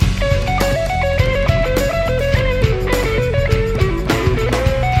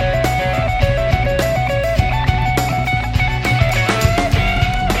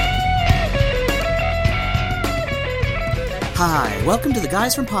Welcome to the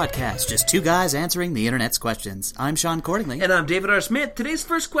Guys from Podcast, just two guys answering the internet's questions. I'm Sean Cordingley. And I'm David R. Smith. Today's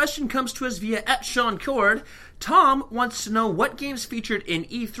first question comes to us via @SeanCord. Tom wants to know what games featured in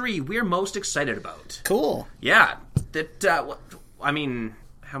E3 we're most excited about. Cool. Yeah.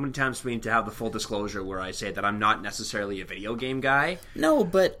 How many times do we need to have the full disclosure where I say that I'm not necessarily a video game guy? No,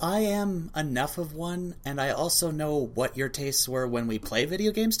 but I am enough of one, and I also know what your tastes were when we play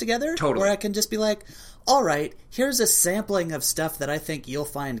video games together. Totally. Where I can just be like, all right, here's a sampling of stuff that I think you'll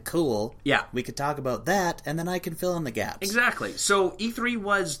find cool. Yeah. We could talk about that, and then I can fill in the gaps. Exactly. So E3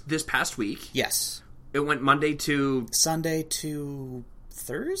 was this past week. Yes. It went Monday to... Sunday to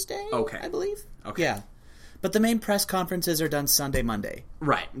Thursday? Okay. I believe. Okay. Yeah. But the main press conferences are done Sunday, Monday.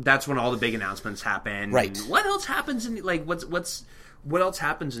 Right. That's when all the big announcements happen. Right. What else happens in, what else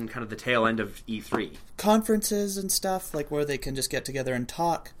happens in kind of the tail end of E3? Conferences and stuff, like where they can just get together and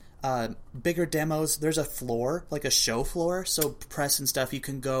talk. Bigger demos. There's a floor, like a show floor, so press and stuff, you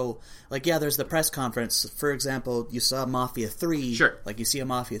can go, like, yeah, there's the press conference. For example, you saw Mafia 3. Sure. Like, you see a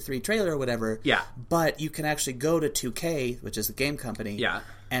Mafia 3 trailer or whatever. Yeah. But you can actually go to 2K, which is the game company. Yeah.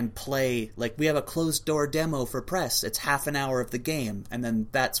 And play, like, we have a closed-door demo for press. It's half an hour of the game, and then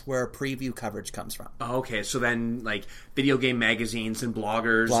that's where preview coverage comes from. Oh, okay, so then, like, video game magazines and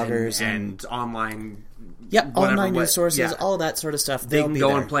bloggers and online... Yep, online news sources, all that sort of stuff. They can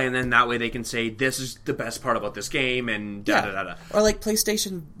go and play, and then that way they can say, this is the best part about this game, and da-da-da-da. Or like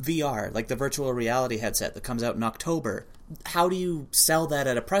PlayStation VR, like the virtual reality headset that comes out in October. How do you sell that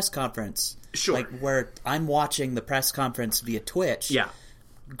at a press conference? Sure. Like, where I'm watching the press conference via Twitch. Yeah.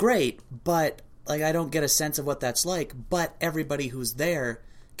 Great, but like I don't get a sense of what that's like, but everybody who's there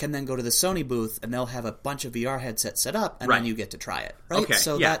can then go to the Sony booth and they'll have a bunch of VR headsets set up and then you get to try it. Right? Okay,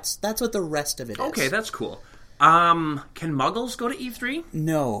 so that's what the rest of it is. Okay, that's cool. Can muggles go to E3?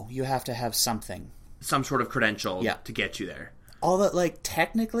 No, you have to have something. Some sort of credential to get you there. Although, like,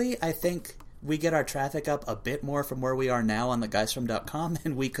 technically, I think we get our traffic up a bit more from where we are now on theguysfrom.com,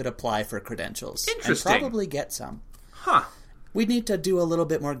 and we could apply for credentials. Interesting. And probably get some. Huh. We need to do a little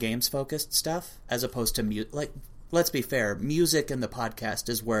bit more games-focused stuff, as opposed to, let's be fair, music and the podcast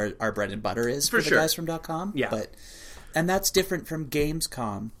is where our bread and butter is for theguysfrom.com. Yeah. And that's different from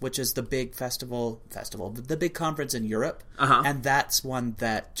Gamescom, which is the big the big conference in Europe. Uh-huh. And that's one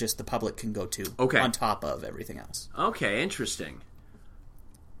that just the public can go to on top of everything else. Okay, interesting.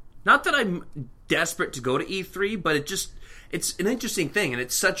 Not that I'm desperate to go to E3, but it's an interesting thing, and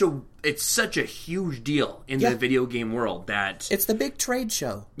it's such a huge deal in the video game world that... It's the big trade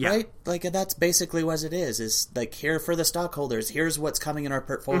show, right? Like, that's basically what it is like, here for the stockholders, here's what's coming in our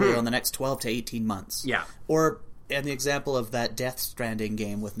portfolio in the next 12 to 18 months. Yeah. Or... And the example of that Death Stranding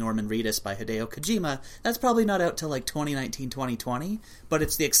game with Norman Reedus by Hideo Kojima, that's probably not out till like 2019, 2020, but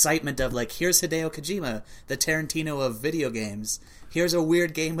it's the excitement of like, here's Hideo Kojima, the Tarantino of video games. Here's a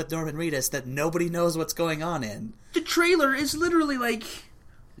weird game with Norman Reedus that nobody knows what's going on in. The trailer is literally like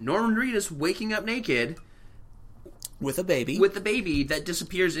Norman Reedus waking up naked. With a baby. With the baby that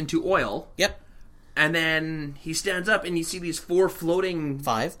disappears into oil. Yep. And then he stands up and you see these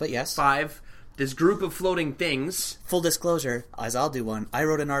five, but yes. This group of floating things. Full disclosure, as I'll do one, I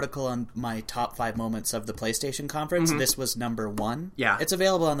wrote an article on my top 5 moments of the PlayStation conference. Mm-hmm. This was number 1. Yeah. It's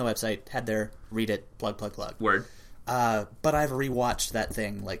available on the website. Head there, read it, plug. Word. But I've rewatched that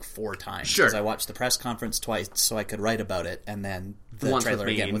thing like 4 times. Sure. Because I watched the press conference twice so I could write about it, and then the trailer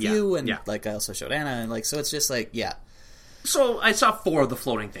again with you, and like I also showed Anna, and like, so it's just like, So I saw 4 of the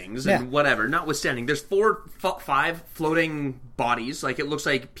floating things, and whatever. Notwithstanding, there's 5 floating bodies. Like, it looks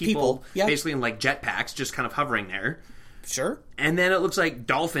like people basically in like jetpacks, just kind of hovering there. Sure. And then it looks like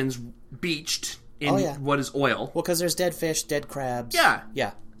dolphins beached in what is oil. Well, because there's dead fish, dead crabs.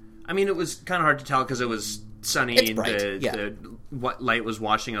 Yeah. I mean, it was kind of hard to tell because it was sunny and the what light was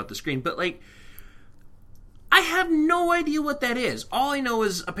washing out the screen. But like, I have no idea what that is. All I know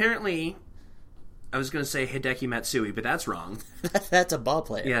is apparently. I was going to say Hideki Matsui, but that's wrong. That's a ball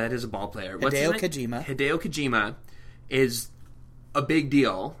player. Yeah, that is a ball player. Hideo Kojima. Hideo Kojima is a big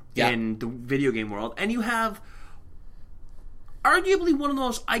deal in the video game world. And you have arguably one of the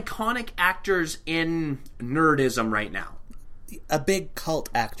most iconic actors in nerdism right now. A big cult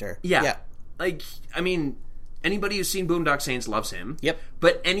actor. Yeah. Like, I mean, anybody who's seen Boondock Saints loves him. Yep.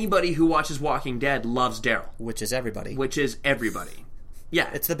 But anybody who watches Walking Dead loves Daryl. Which is everybody. Yeah.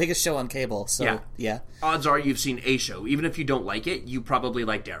 It's the biggest show on cable, so yeah. Odds are you've seen a show. Even if you don't like it, you probably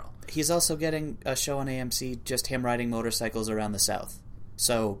like Daryl. He's also getting a show on AMC, just him riding motorcycles around the South.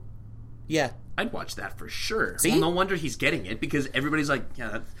 So, yeah. I'd watch that for sure. See? Well, no wonder he's getting it, because everybody's like,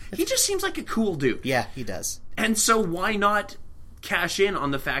 he just seems like a cool dude. Yeah, he does. And so why not cash in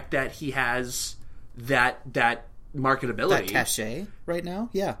on the fact that he has that marketability. That cachet right now,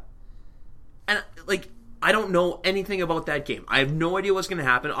 yeah. And, like, I don't know anything about that game. I have no idea what's going to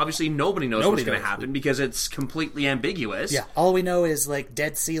happen. Obviously, nobody knows what's going to happen because it's completely ambiguous. Yeah, all we know is, like,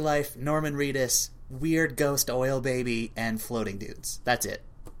 dead sea life, Norman Reedus, weird ghost oil baby, and floating dudes. That's it.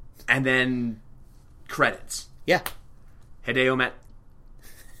 And then credits. Yeah. Hideo met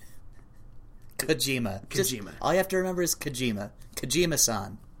Kojima. All you have to remember is Kojima.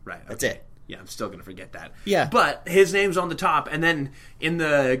 Kojima-san. Right. Okay. That's it. Yeah, I'm still going to forget that. Yeah. But his name's on the top, and then in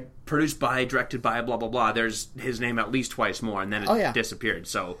the produced by, directed by, blah, blah, blah, there's his name at least twice more, and then it disappeared.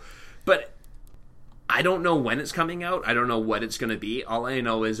 So, but I don't know when it's coming out. I don't know what it's going to be. All I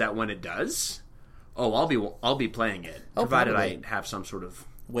know is that when it does, I'll be playing it, provided I have some sort of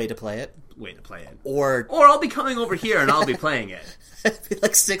way to play it. Or I'll be coming over here and I'll be playing it. It'd be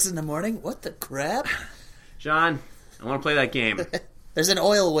like 6 a.m. What the crap? John, I want to play that game. There's an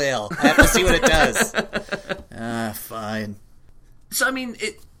oil whale. I have to see what it does. Fine. So, I mean,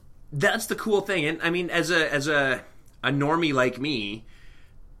 that's the cool thing. And, I mean, as a normie like me,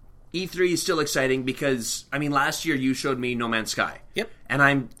 E3 is still exciting because, I mean, last year you showed me No Man's Sky. Yep. And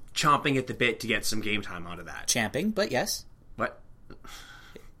I'm chomping at the bit to get some game time out of that. Champing, but yes. What?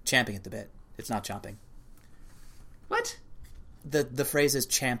 Champing at the bit. It's not chomping. What? The phrase is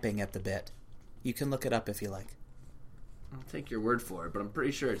champing at the bit. You can look it up if you like. I'll take your word for it, but I'm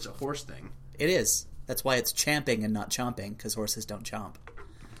pretty sure it's a horse thing. It is. That's why it's champing and not chomping, because horses don't chomp.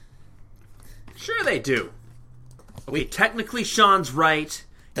 Sure they do. Okay, technically Sean's right.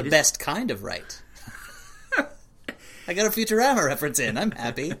 The best kind of right. I got a Futurama reference in. I'm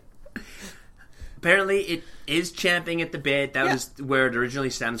happy. Apparently it is champing at the bit. That was where it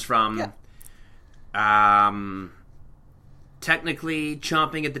originally stems from. Yeah. Technically,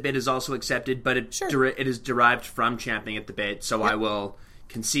 chomping at the bit is also accepted, but it is derived from champing at the bit, so I will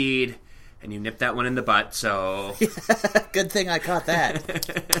concede, and you nipped that one in the butt, so... Good thing I caught that.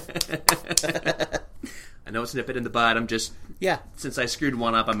 I know it's nip it in the butt, I'm just... Yeah. Since I screwed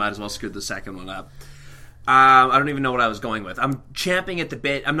one up, I might as well screw the second one up. I don't even know what I was going with. I'm champing at the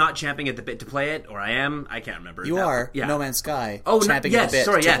bit. I'm not champing at the bit to play it, or I am. I can't remember. You are. Yeah. No Man's Sky. Oh, champing at the bit.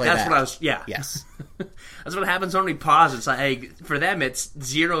 Sorry, to play that's that. what I was. Yeah. Yes. That's what happens when we pause. It's like, for them, it's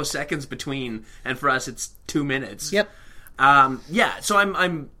 0 seconds between, and for us, it's 2 minutes. Yep. So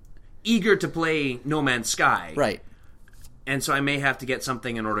I'm eager to play No Man's Sky. Right. And so I may have to get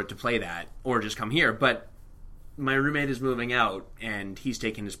something in order to play that, or just come here, but my roommate is moving out, and he's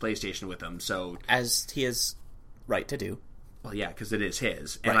taking his PlayStation with him, so... As he is right to do. Well, yeah, because it is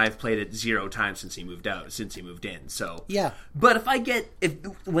his, and I've played it 0 times since he moved in, so... Yeah. But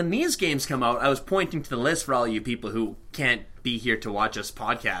when these games come out, I was pointing to the list for all you people who can't be here to watch us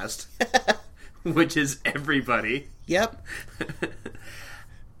podcast, which is everybody. Yep.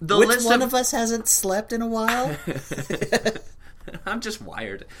 Which one of us hasn't slept in a while? I'm just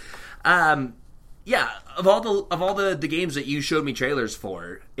wired. Yeah, of all the games that you showed me trailers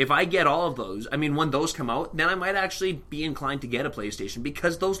for, if I get all of those, I mean, when those come out, then I might actually be inclined to get a PlayStation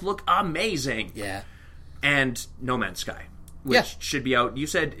because those look amazing. Yeah. And No Man's Sky, which should be out. You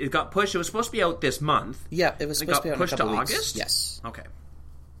said it got pushed. It was supposed to be out this month. Yeah, it was supposed to be out in a couple pushed to weeks. August? Yes. Okay.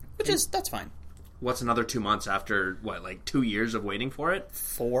 That's fine. What's another 2 months after, 2 years of waiting for it?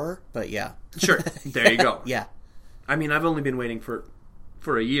 4, but yeah. Sure. There you go. Yeah. I mean, I've only been waiting for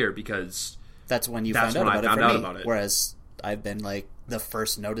a year because... That's when you found out about it. Whereas I've been the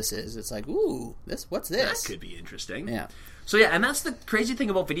first notices. It's like, ooh, what's this? That could be interesting. Yeah. So yeah, and that's the crazy thing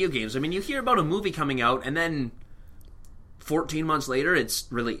about video games. I mean, you hear about a movie coming out, and then 14 months later, it's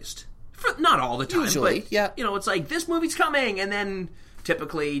released. Not all the time, usually, but yeah. It's like this movie's coming, and then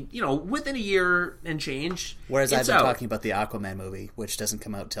typically, within a year and change. Whereas I've been out. talking about the Aquaman movie, which doesn't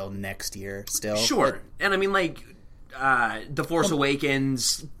come out till next year. Still, sure. But, and I mean, The Force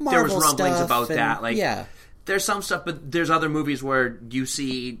Awakens, Marvel there was rumblings about that. Yeah. There's some stuff, but there's other movies where you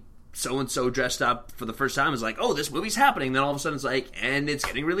see so-and-so dressed up for the first time. It's like, oh, this movie's happening. Then all of a sudden it's like, and it's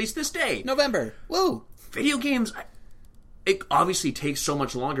getting released this day. November. Woo! Video games, it obviously takes so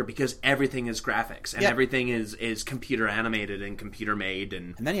much longer because everything is graphics. And everything is computer animated and computer made.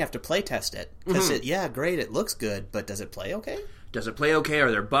 And then you have to play test it. Because great, it looks good, but does it play okay? Does it play okay?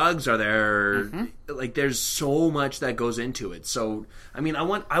 Are there bugs? Are there there's so much that goes into it. So I mean, I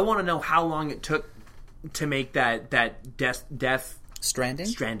want to know how long it took to make that Death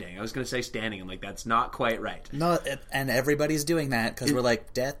Stranding. I was going to say standing. I'm like, that's not quite right. No, and everybody's doing that because we're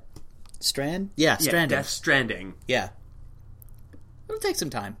like Death Strand. Yeah, Stranding. Death Stranding. Yeah, it'll take some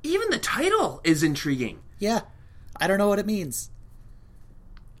time. Even the title is intriguing. Yeah, I don't know what it means.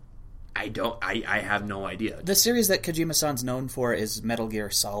 I have no idea. The series that Kojima-san's known for is Metal Gear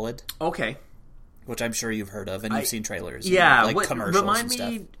Solid. Okay. which I'm sure you've heard of, and you've seen trailers. Yeah, and, like commercials remind and stuff.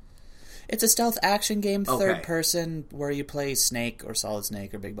 me. It's a stealth action game, Okay. third person, where you play Snake or Solid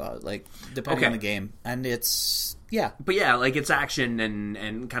Snake or Big Boss, like depending on the game, and it's But yeah, like it's action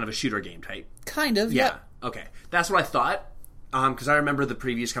and kind of a shooter game type. Kind of, yeah. Okay, that's what I thought. Because I remember the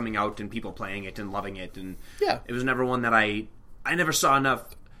previews coming out and people playing it and loving it, and it was never one that I never saw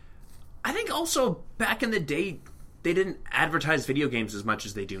enough. I think also back in the day they didn't advertise video games as much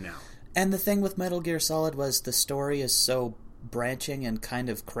as they do now. And the thing with Metal Gear Solid was the story is so branching and kind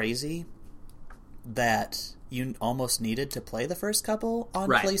of crazy that you almost needed to play the first couple on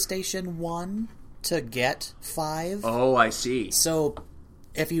PlayStation 1 to get 5. Oh, I see. So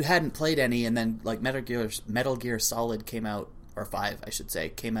if you hadn't played any and then like Metal Gear Solid came out, or 5 I should say,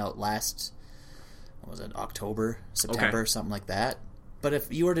 came out last, what was it, October, September, something like that. But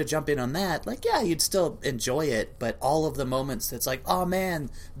if you were to jump in on that, like, yeah, you'd still enjoy it, but all of the moments it's like, oh man,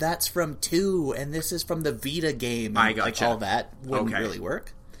 that's from 2 and this is from the Vita game, and I gotcha. like all that wouldn't really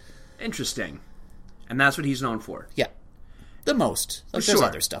work. Interesting. And that's what he's known for. Yeah. The most. Like, there's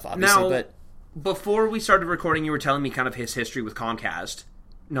other stuff, obviously, now, but before we started recording, you were telling me kind of his history with Comcast.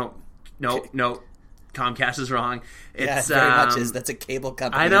 No. Comcast is wrong. It's, very much is. That's a cable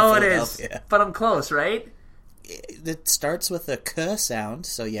company. I know it is, but I'm close, right? It starts with a K sound,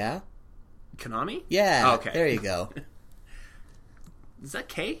 so yeah. Konami? Yeah. Okay. There you go. Is that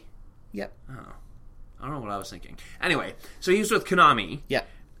K? Yep. Oh. I don't know what I was thinking. Anyway, so he was with Konami. Yeah.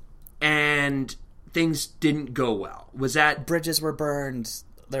 And things didn't go well. Was that... Bridges were burned.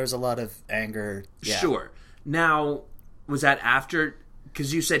 There was a lot of anger. Yeah. Sure. Now, was that after...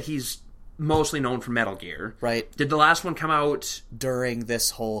 Because you said he's mostly known for Metal Gear. Right. Did the last one come out... During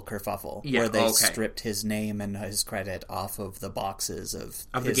this whole kerfuffle. Yeah, where they stripped his name and his credit off of the boxes of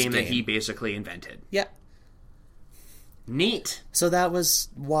the game that he basically invented. Yeah. Neat. So that was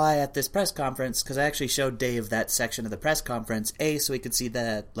why at this press conference, because I actually showed Dave that section of the press conference, A, so he could see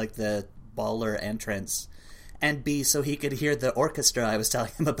the baller entrance, and B, so he could hear the orchestra I was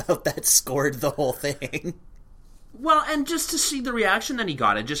telling him about that scored the whole thing. Well, and just to see the reaction that he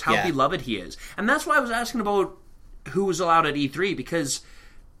got and just how beloved he is. And that's why I was asking about who was allowed at E3, because,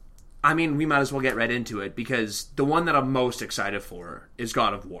 I mean, we might as well get right into it, because the one that I'm most excited for is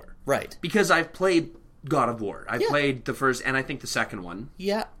God of War. Right. Because I've played God of War. I played the first and I think the second one.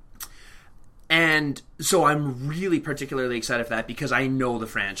 Yeah. And so I'm really particularly excited for that because I know the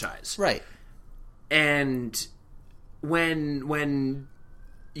franchise. Right. And when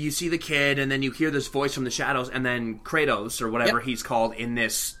you see the kid and then you hear this voice from the shadows and then Kratos or whatever he's called in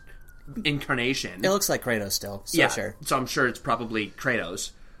this incarnation. It looks like Kratos still. So sure. So I'm sure it's probably Kratos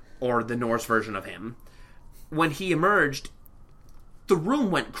or the Norse version of him. When he emerged, the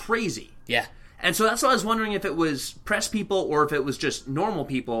room went crazy. Yeah. And so that's why I was wondering if it was press people or if it was just normal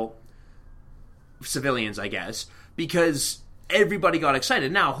people, civilians, I guess, because everybody got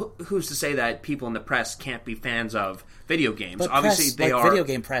excited. Now, who's to say that people in the press can't be fans of video games? But obviously, press, they like, are. Video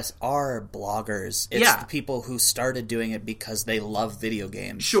game press are bloggers. It's the people who started doing it because they love video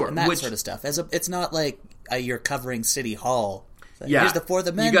games. Sure. And that sort of stuff. It's not like you're covering City Hall. Here's the Fourth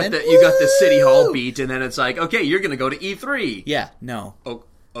Amendment. You got the City Hall beat, and then it's like, okay, you're going to go to E3. Yeah, no.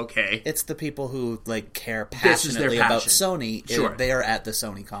 Okay. It's the people who care passionately about Sony. Sure. They are at the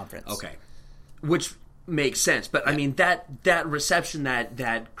Sony conference. Okay. Which makes sense. But, I mean, that reception that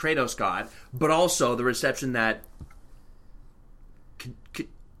Kratos got, but also the reception that...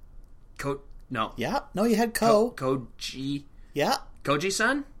 No. Yeah. No, you had Koji... Yeah.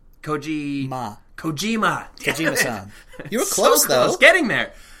 Koji-san? Kojima. Kojima-san. You were close, though. Close. Getting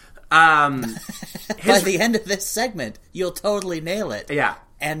there. By the end of this segment, you'll totally nail it. Yeah.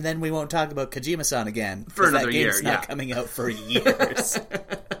 And then we won't talk about Kojima-san again. For another year, It's not coming out for years.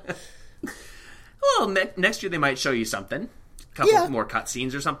 Well, next year they might show you something. A couple more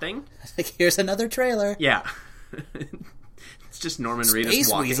cutscenes or something. Like, here's another trailer. Yeah. It's just Norman Reedus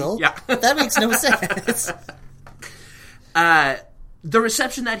walking. Weasel? Yeah. That makes no sense. The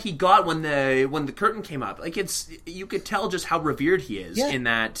reception that he got when the curtain came up, like, you could tell just how revered he is in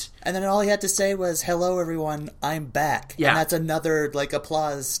that. And then all he had to say was, "Hello, everyone, I'm back." Yeah. And that's another,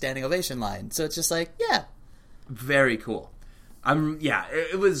 applause, standing ovation line. So it's just like, yeah. Very cool.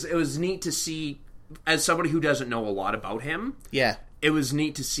 It was neat to see, as somebody who doesn't know a lot about him. Yeah. It was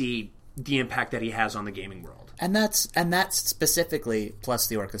neat to see the impact that he has on the gaming world. And that's specifically, plus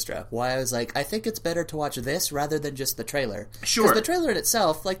the orchestra, why I was like, I think it's better to watch this rather than just the trailer. Sure. Because the trailer in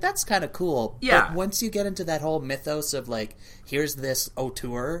itself, that's kind of cool. Yeah. But once you get into that whole mythos of, here's this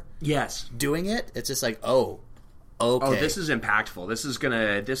auteur doing it, it's just like, okay. Oh, this is impactful. This is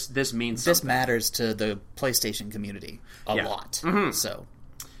gonna, this means something. This matters to the PlayStation community a lot. Mm-hmm. So.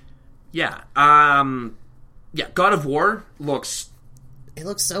 Yeah. Yeah, God of War looks... It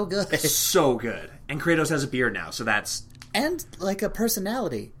looks so good. So good. And Kratos has a beard now, so that's... And, like, a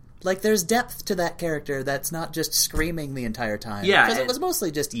personality. Like, there's depth to that character that's not just screaming the entire time. Yeah. Because it was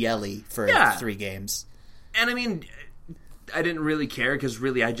mostly just yelly for 3 games. And, I mean, I didn't really care, because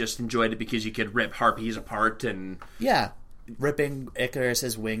really I just enjoyed it because you could rip harpies apart and... Yeah. Ripping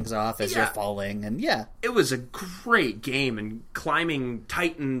Icarus's wings off as you're falling, and It was a great game, and climbing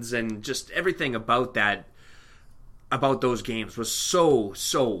titans and just everything about that... about those games was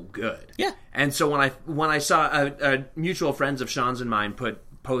so good. Yeah. And so when I saw a mutual friends of Shaun's and mine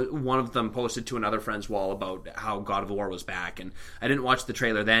one of them posted to another friend's wall about how God of War was back, and I didn't watch the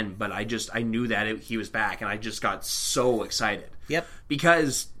trailer then, but I knew that he was back, and I just got so excited. Yep.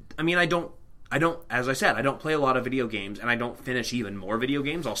 Because I mean, I don't, as I said, I don't play a lot of video games, and I don't finish even more video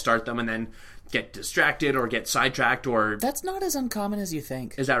games. I'll start them and then get distracted or get sidetracked or... That's not as uncommon as you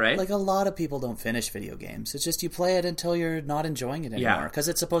think. Is that right? Like, a lot of people don't finish video games. It's just you play it until you're not enjoying it anymore. Because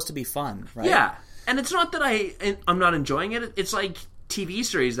it's supposed to be fun, right? Yeah. And it's not that I'm not enjoying it. It's like TV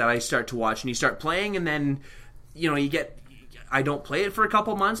series that I start to watch, and you start playing, and then, I don't play it for a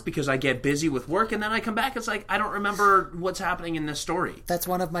couple months because I get busy with work, and then I come back, it's like, I don't remember what's happening in this story. That's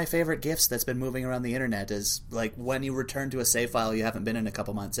one of my favorite GIFs that's been moving around the internet, is like when you return to a save file you haven't been in a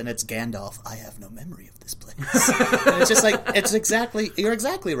couple months, and it's Gandalf, I have no memory of this place. And it's just like, you're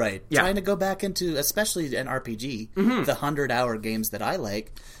exactly right. Yeah. Trying to go back into, especially an RPG, the 100-hour games that I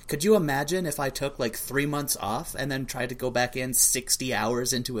like, could you imagine if I took like 3 months off and then tried to go back in 60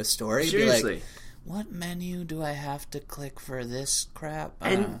 hours into a story? Seriously. Be like, what menu do I have to click for this crap?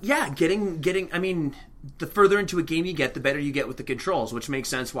 And getting I mean, the further into a game you get, the better you get with the controls, which makes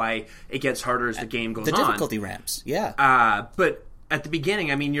sense why it gets harder as the game goes on. The difficulty ramps, yeah. But at the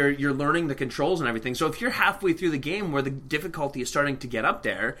beginning, I mean, you're learning the controls and everything. So if you're halfway through the game where the difficulty is starting to get up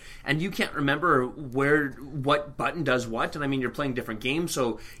there, and you can't remember what button does what, and I mean, you're playing different games,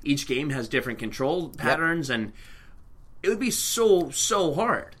 so each game has different control patterns, and it would be so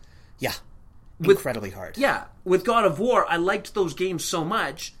hard. Yeah. Incredibly hard. Yeah. With God of War, I liked those games so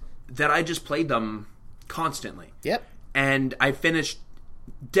much that I just played them constantly. Yep. And I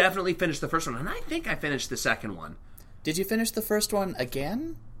definitely finished the first one, and I think I finished the second one. Did you finish the first one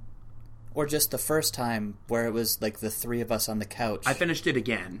again? Or just the first time where it was like the 3 of us on the couch? I finished it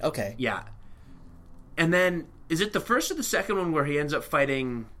again. Okay. Yeah. And then, is it the first or the second one where he ends up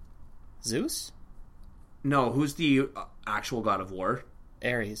fighting... Zeus? No, who's the actual God of War?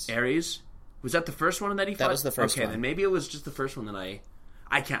 Ares. Was that the first one that he fought? That was the first one. Okay, then maybe it was just the first one that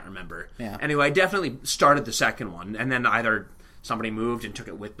I can't remember. Yeah. Anyway, I definitely started the second one, and then either somebody moved and took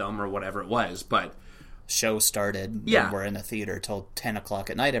it with them or whatever it was, but... Show started when we're in a theater till 10 o'clock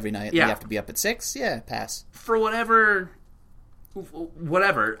at night every night, and you have to be up at 6? Yeah, pass. For whatever,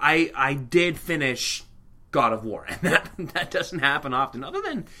 I did finish God of War, and that doesn't happen often, other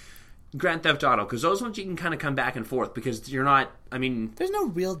than... Grand Theft Auto, because those ones you can kind of come back and forth, because you're not, I mean... There's no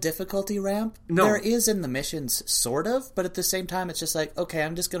real difficulty ramp. No. There is in the missions, sort of, but at the same time, it's just like, okay,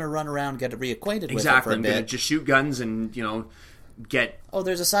 I'm just going to run around, get reacquainted with it for a bit. Exactly, I'm going to just shoot guns and, get... Oh,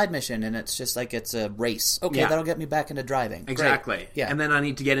 there's a side mission, and it's just like it's a race. Okay, that'll get me back into driving. Exactly. Great. Yeah. And then I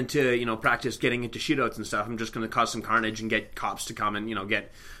need to get into, practice getting into shootouts and stuff. I'm just going to cause some carnage and get cops to come and,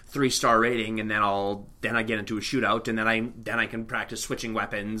 get 3-star rating, and then I get into a shootout, and then I can practice switching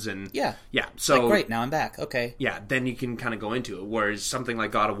weapons and... Yeah. Yeah, so... Like, great, now I'm back. Okay. Yeah, then you can kind of go into it, whereas something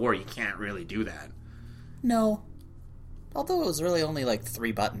like God of War, you can't really do that. No. Although it was really only like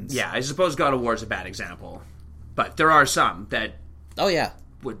 3 buttons. Yeah, I suppose God of War is a bad example. But there are some that... Oh, yeah.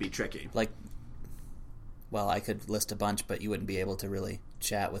 Would be tricky. Like, well, I could list a bunch, but you wouldn't be able to really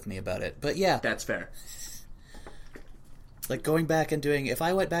chat with me about it. But yeah. That's fair. Like going back and doing... If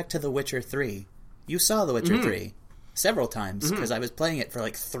I went back to The Witcher 3, you saw The Witcher 3 several times, because I was playing it for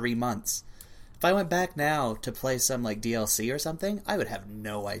like 3 months. If I went back now to play some like DLC or something, I would have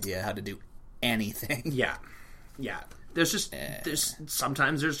no idea how to do anything. Yeah. Yeah.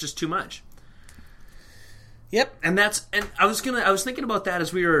 Sometimes there's just too much. Yep. And I was thinking about that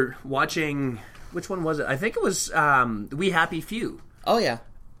as we were watching, which one was it? I think it was We Happy Few. Oh yeah.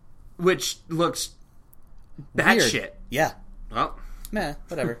 Which looks bad shit. Yeah. Well, meh,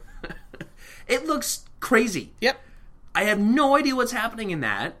 whatever. It looks crazy. Yep. I have no idea what's happening in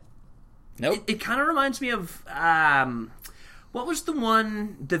that. Nope. It kind of reminds me of what was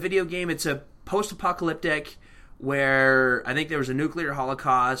the video game? It's a post-apocalyptic where I think there was a nuclear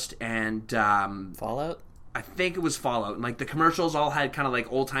holocaust and Fallout? I think it was Fallout. And like the commercials all had kind of like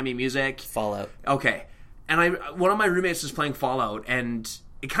old-timey music. Fallout. Okay. And one of my roommates was playing Fallout, and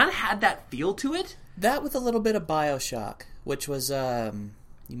it kind of had that feel to it. That with a little bit of BioShock, which was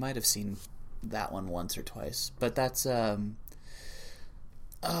You might have seen that one once or twice. But that's, how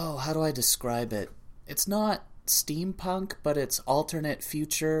do I describe it? It's not steampunk, but it's alternate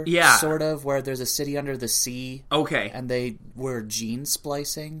future, sort of, where there's a city under the sea. Okay. And they were gene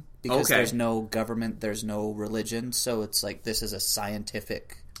splicing because there's no government, there's no religion, so it's like this is a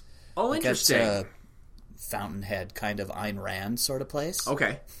scientific... Oh, interesting. It's a Fountainhead kind of Ayn Rand sort of place.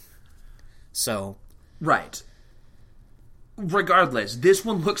 Okay. So... Right. Regardless, this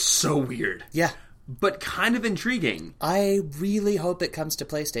one looks so weird. Yeah. But kind of intriguing. I really hope it comes to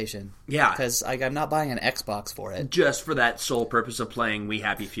PlayStation. Yeah. Because I'm not buying an Xbox for it. Just for that sole purpose of playing We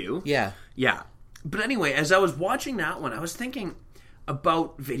Happy Few. Yeah. Yeah. But anyway, as I was watching that one, I was thinking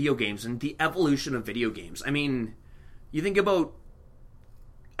about video games and the evolution of video games. I mean, you think about...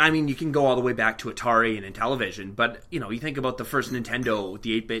 you can go all the way back to Atari and Intellivision, but, you think about the first Nintendo,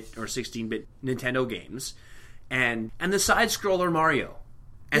 the 8-bit or 16-bit Nintendo games, and the side-scroller Mario.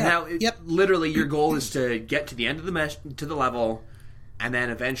 And now, literally, your goal is to get to the end of to the level, and then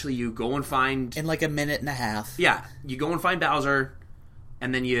eventually you go and find... In like a minute and a half. Yeah, you go and find Bowser,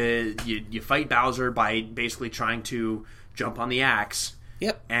 and then you fight Bowser by basically trying to jump on the axe.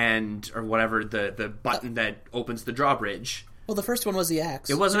 Yep. Or whatever, the button that opens the drawbridge. Well, the first one was the axe.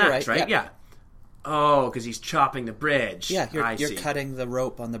 It was an axe, right? Yeah. Oh, because he's chopping the bridge. Yeah, you're cutting the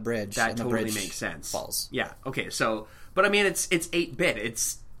rope on the bridge. That and totally the bridge makes sense. Falls. Yeah. Okay. So, but it's 8-bit.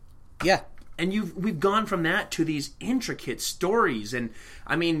 It's yeah. And we've gone from that to these intricate stories, and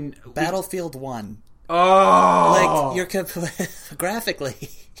Battlefield 1. Oh, like you're graphically,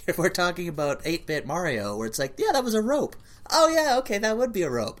 we're talking about 8-bit Mario, where it's like, yeah, that was a rope. Oh yeah, okay, that would be a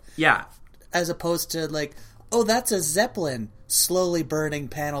rope. Yeah. As opposed to like, oh, that's a Zeppelin slowly burning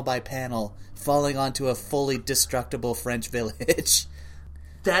panel by panel, falling onto a fully destructible French village.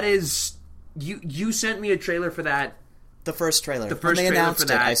 That is... You sent me a trailer for that. The first trailer. When they announced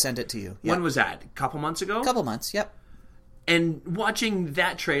it, I sent it to you. Yep. When was that? A couple months ago? A couple months, yep. And watching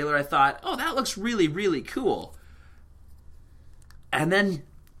that trailer, I thought, oh, that looks really, really cool. And then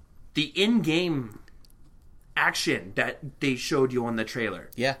the in-game action that they showed you on the trailer.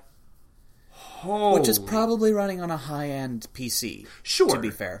 Yeah. Holy. Which is probably running on a high-end PC. Sure. To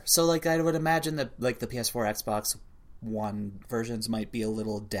be fair. So, like, I would imagine that, like, the PS4, Xbox One versions might be a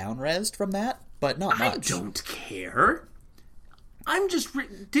little down-resed from that, but not much. I don't care. I'm just...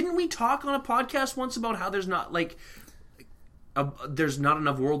 Didn't we talk on a podcast once about how there's not, like... there's not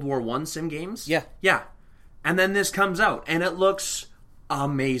enough World War I sim games? Yeah. Yeah. And then this comes out, and it looks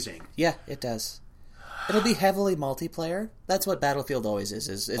amazing. Yeah, it does. It'll be heavily multiplayer. That's what Battlefield always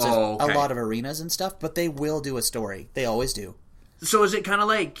is a lot of arenas and stuff, but they will do a story. They always do. So is it kind of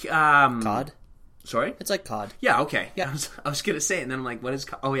like... COD? Sorry? It's like COD. Yeah, okay. Yeah. I was going to say it, and then I'm like, what is...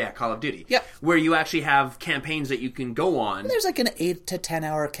 Oh, yeah, Call of Duty. Yeah. Where you actually have campaigns that you can go on. There's like an 8 to 10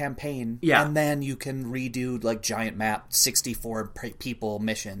 hour campaign. Yeah. And then you can redo like giant map, 64 people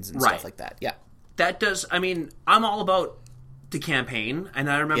missions and stuff like that. Yeah. That does... I'm all about the campaign, and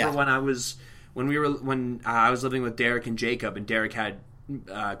I remember when I was living with Derek and Jacob, and Derek had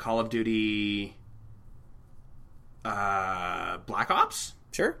Call of Duty Black Ops?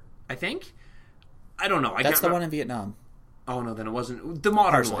 Sure. I think. I don't know. That's the one in Vietnam. Oh, no, then it wasn't. The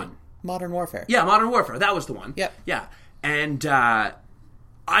modern one. Modern Warfare. Yeah, Modern Warfare. That was the one. Yep. Yeah. And I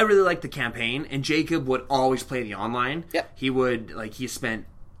really liked the campaign, and Jacob would always play the online. Yep. He would,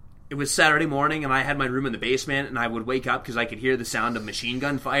 it was Saturday morning, and I had my room in the basement, and I would wake up because I could hear the sound of machine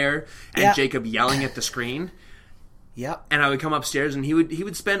gun fire and Jacob yelling at the screen. Yep. And I would come upstairs, and he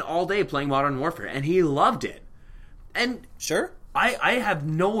would spend all day playing Modern Warfare, and he loved it. And sure, I have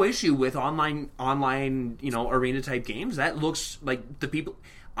no issue with online arena type games. That looks like the people.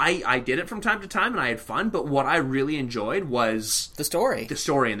 I did it from time to time, and I had fun. But what I really enjoyed was the story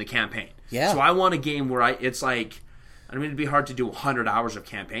and the campaign. Yeah. So I want a game where it's like. I mean, it'd be hard to do 100 hours of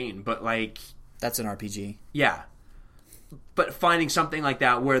campaign, but like... That's an RPG. Yeah. But finding something like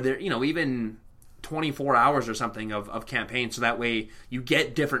that where there, even 24 hours or something of campaign, so that way you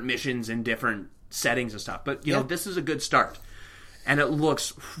get different missions and different settings and stuff. But, you know, this is a good start. And it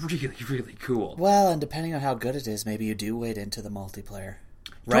looks really, really cool. Well, and depending on how good it is, maybe you do wade into the multiplayer.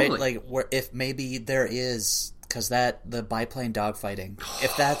 Right? Totally. Like, if maybe there is... Because the biplane dogfighting,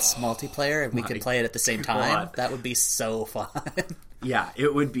 if that's multiplayer and we could play it at the same time, that would be so fun. Yeah,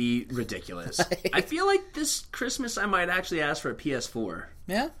 it would be ridiculous. I feel like this Christmas I might actually ask for a PS4.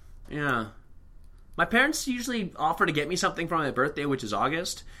 Yeah? Yeah. My parents usually offer to get me something for my birthday, which is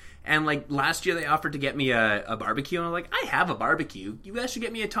August. And like last year they offered to get me a barbecue, and I'm like, I have a barbecue. You guys should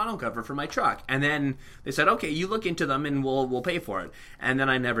get me a tonneau cover for my truck. And then they said, okay, you look into them and we'll pay for it. And then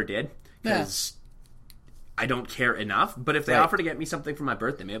I never did because... I don't care enough. But if they offer to get me something for my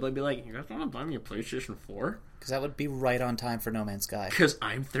birthday, maybe I'd be like, you guys want to buy me a PlayStation 4? Because that would be right on time for No Man's Sky. Because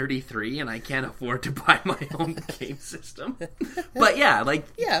I'm 33 and I can't afford to buy my own game system. But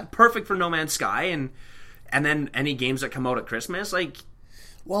yeah, perfect for No Man's Sky. And then any games that come out at Christmas, like...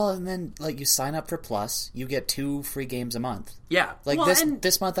 Well, and then, you sign up for Plus, you get 2 free games a month. Yeah.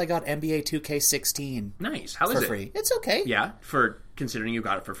 This month I got NBA 2K16. Nice. How is it? For free. It's okay. Yeah, for considering you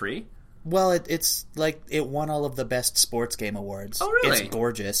got it for free? Well, it's it won all of the best sports game awards. Oh, really? It's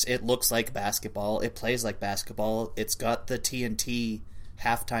gorgeous. It looks like basketball. It plays like basketball. It's got the TNT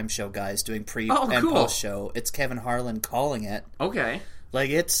halftime show guys doing pre and post show. It's Kevin Harlan calling it. Okay.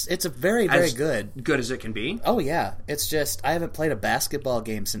 It's a very, very good. Good as it can be? Oh, yeah. It's just, I haven't played a basketball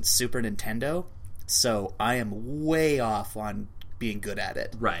game since Super Nintendo, so I am way off on being good at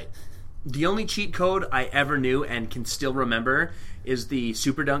it. Right. The only cheat code I ever knew and can still remember is the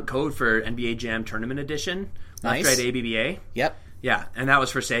Super Dunk code for NBA Jam Tournament Edition. Nice. Left, right, ABBA. Yep. Yeah, and that was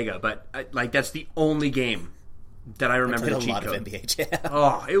for Sega, but that's the only game that I remember the cheat code. I played a lot of NBA Jam.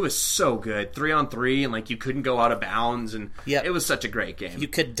 Oh, it was so good. 3-on-3, and you couldn't go out of bounds, and it was such a great game. You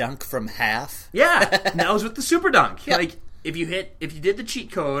could dunk from half. Yeah, and that was with the Super Dunk. Yep. If you did the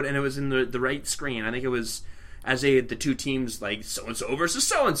cheat code and it was in the right screen, I think it was as the two teams so and so versus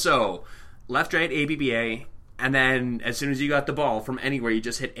so and so, left, right, ABBA. And then, as soon as you got the ball from anywhere, you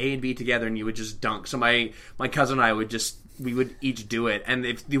just hit A and B together, and you would just dunk. So my cousin and I we would each do it. And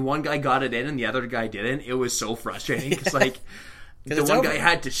if the one guy got it in and the other guy didn't, it was so frustrating. Because, the one guy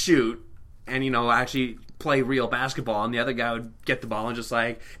had to shoot and, actually play real basketball. And the other guy would get the ball and just,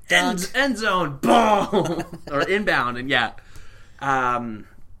 end zone, boom! Or inbound. And, well,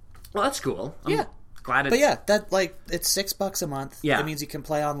 that's cool. I'm glad it's... But, yeah, it's $6 a month. Yeah. That means you can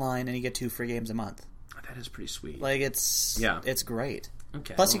play online and you get 2 free games a month. That is pretty sweet. It's great.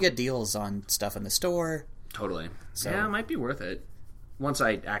 Okay. Plus, you get deals on stuff in the store. Totally. So. Yeah, it might be worth it. Once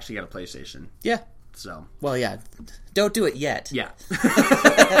I actually get a PlayStation. Yeah. So. Well, yeah. Don't do it yet. Yeah.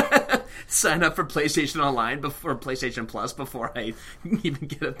 Sign up for PlayStation Online before PlayStation Plus before I even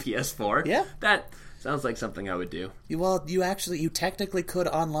get a PS4. Yeah. That sounds like something I would do. Well, you technically could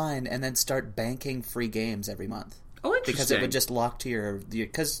online and then start banking free games every month. Oh, interesting. Because it would just lock to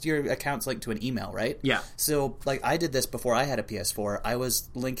because your account's linked to an email, right? Yeah. So, I did this before I had a PS4. I was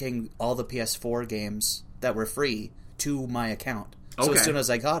linking all the PS4 games that were free to my account. So as soon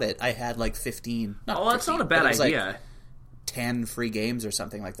as I got it, I had 15. That's not a bad idea. 10 free games or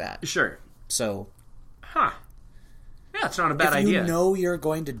something like that. Sure. So. Huh. Yeah, it's not a bad idea. If you know you're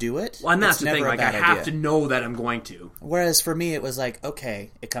going to do it, well, and that's the thing. I have to know that I'm going to. Whereas for me, it was okay,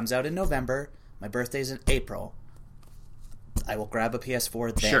 it comes out in November. My birthday's in April. I will grab a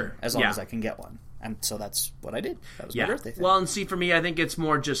PS4 then, as long as I can get one. And so that's what I did. That was my birthday thing. Well, and see, for me, I think it's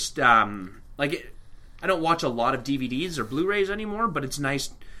more just, I don't watch a lot of DVDs or Blu-rays anymore, but it's nice.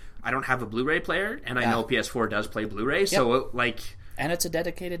 I don't have a Blu-ray player, and I know PS4 does play Blu-ray, so, And it's a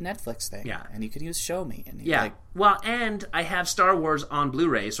dedicated Netflix thing. Yeah. And you can use Show Me. And and I have Star Wars on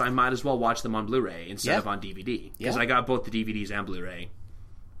Blu-ray, so I might as well watch them on Blu-ray instead of on DVD. Because I got both the DVDs and Blu-ray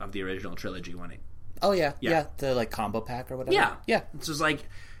of the original trilogy when it... Oh, yeah. The, combo pack or whatever. Yeah. Yeah. It's just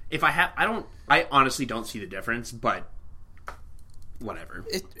if I honestly don't see the difference, but whatever.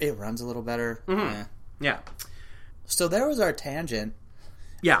 It runs a little better. Mm-hmm. Yeah. So there was our tangent.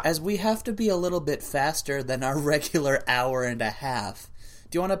 Yeah. As we have to be a little bit faster than our regular hour and a half.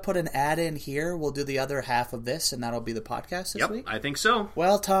 Do you want to put an ad in here? We'll do the other half of this, and that'll be the podcast this week? I think so.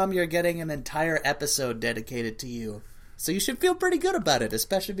 Well, Tom, you're getting an entire episode dedicated to you. So you should feel pretty good about it,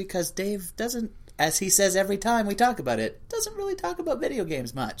 especially because Dave doesn't, as he says every time we talk about it, doesn't really talk about video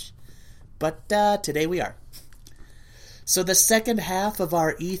games much. But today we are. So the second half of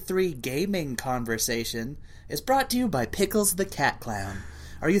our E3 gaming conversation is brought to you by Pickles the Cat Clown.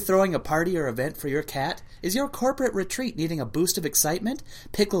 Are you throwing a party or event for your cat? Is your corporate retreat needing a boost of excitement?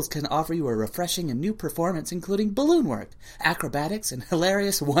 Pickles can offer you a refreshing and new performance including balloon work, acrobatics, and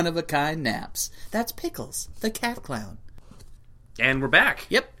hilarious one-of-a-kind naps. That's Pickles the Cat Clown. And we're back.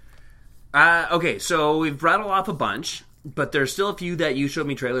 Yep. Okay, so we've rattled off a bunch, but there's still a few that you showed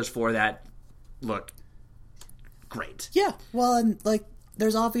me trailers for that look great. Yeah, well, and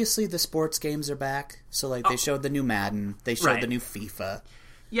there's obviously the sports games are back. So they showed the new Madden, they showed the new FIFA.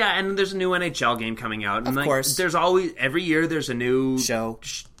 Yeah, and there's a new NHL game coming out. And of course. There's always, every year there's a new... show.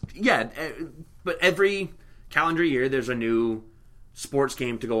 Yeah, but every calendar year there's a new sports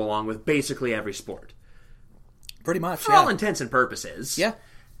game to go along with basically every sport. Pretty much, For all intents and purposes. Yeah.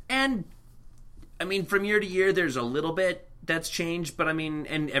 And, from year to year there's a little bit that's changed, but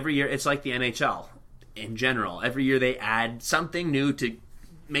and every year, it's like the NHL in general. Every year they add something new to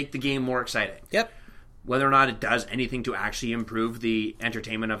make the game more exciting. Yep. whether or not it does anything to actually improve the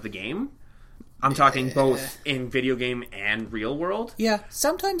entertainment of the game. I'm talking both in video game and real world. Yeah,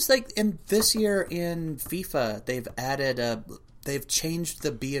 sometimes like in this year in FIFA, they've changed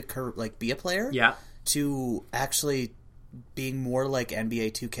the be a player. Yeah. To actually being more like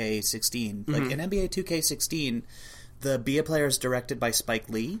NBA 2K16. Like in NBA 2K16, the be a player is directed by Spike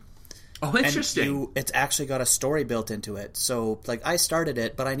Lee. Oh, interesting. And it's actually got a story built into it. So, like, I started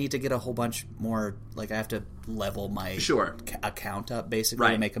it, but I need to get a whole bunch more. Like, I have to level my account up, basically,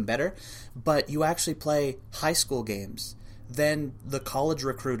 to make them better. But you actually play high school games. Then the college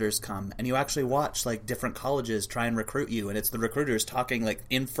recruiters come, and you actually watch, like, different colleges try and recruit you. And it's the recruiters talking, like,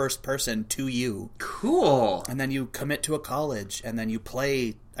 in first person to you. Cool. And then you commit to a college, and then you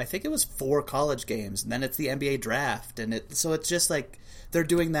play, I think it was 4 college games. And then it's the NBA draft. So it's just, like... They're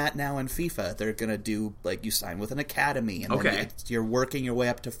doing that now in FIFA. They're going to do, like, you sign with an academy, and then you're working your way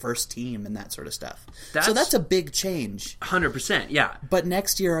up to first team and that sort of stuff. So that's a big change. 100%, yeah. But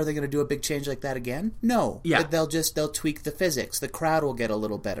next year, are they going to do a big change like that again? No. Yeah. They'll tweak the physics. The crowd will get a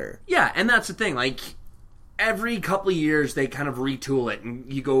little better. Yeah, and that's the thing. Like, every couple of years, they kind of retool it, and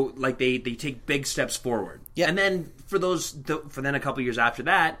you go, like, they take big steps forward. Yeah. And then for then a couple of years after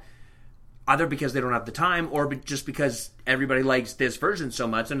that, either because they don't have the time or just because everybody likes this version so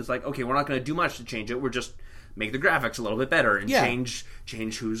much, and it's like, okay, we're not going to do much to change it. We're just make the graphics a little bit better and change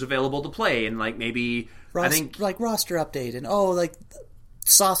who's available to play, and like maybe I think like roster update and like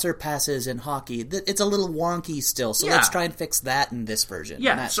saucer passes in hockey. It's a little wonky still, so let's try and fix that in this version.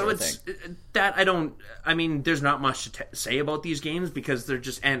 Yeah, so it's that I mean, there's not much to say about these games because they're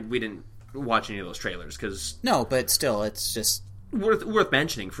just, and we didn't watch any of those trailers because no, but still, it's just worth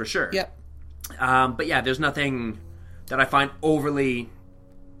mentioning for sure. Yep. But yeah, there's nothing that I find overly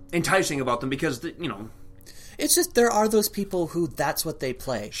enticing about them because, it's just there are those people who that's what they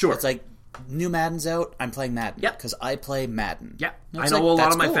play. Sure. It's like, new Madden's out, I'm playing Madden. Yep. Because I play Madden. Yeah. I know a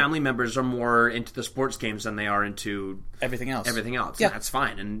lot of my family members are more into the sports games than they are into everything else. Yeah. And that's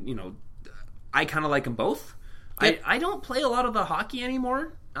fine. And, I kind of like them both. Yep. I don't play a lot of the hockey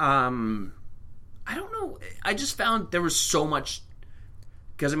anymore. I don't know. I just found there was so much...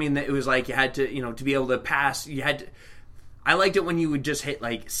 Because, I mean, it was like you had to, to be able to pass, you had to... I liked it when you would just hit,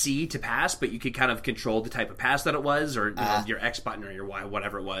 like, C to pass, but you could kind of control the type of pass that it was, or your X button or your Y,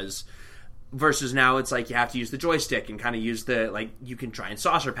 whatever it was. Versus now it's like you have to use the joystick and kind of use the, like, you can try and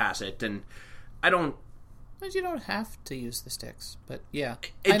saucer pass it, and I don't... But you don't have to use the sticks, but yeah.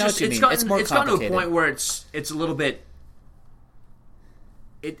 I know what you mean. It's more complicated. It's gotten to a point where it's a little bit...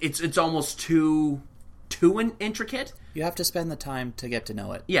 It's almost too intricate. You have to spend the time to get to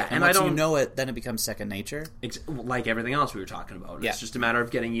know it. Yeah, and once you know it, then it becomes second nature. Like everything else we were talking about. Yeah. It's just a matter of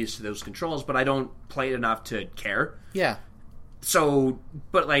getting used to those controls, but I don't play it enough to care. Yeah. So,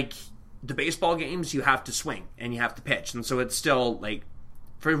 but like the baseball games, you have to swing and you have to pitch, and so it's still like,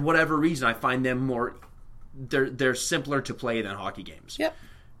 for whatever reason, I find them more. They're simpler to play than hockey games. Yep.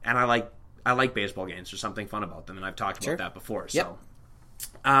 And I like baseball games. There's something fun about them, and I've talked about that before. Yep.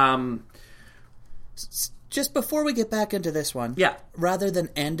 So, just before we get back into this one, rather than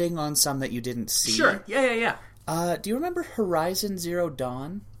ending on some that you didn't see, sure, yeah. Do you remember Horizon Zero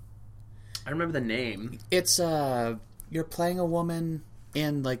Dawn? I remember the name. It's you're playing a woman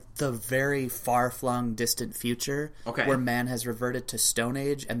in like the very far-flung, distant future, where man has reverted to Stone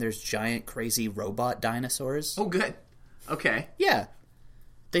Age, and there's giant, crazy robot dinosaurs. Oh, good. Okay. Yeah,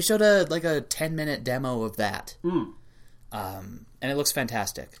 they showed a 10-minute demo of that. And it looks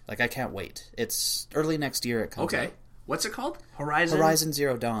fantastic. Like, I can't wait. It's early next year it comes out. What's it called? Horizon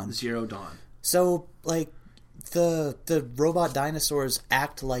Zero Dawn. Zero Dawn. So, like, the robot dinosaurs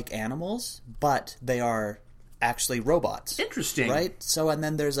act like animals, but they are actually robots. Interesting. Right? So, and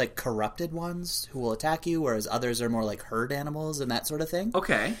then there's, like, corrupted ones who will attack you, whereas others are more like herd animals and that sort of thing.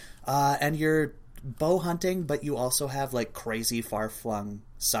 Okay. And you're bow hunting, but you also have, like, crazy far-flung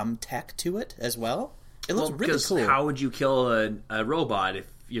some tech to it as well. It looks really cool. How would you kill a robot if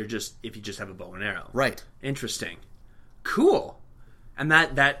you just have a bow and arrow? Right. Interesting. Cool. And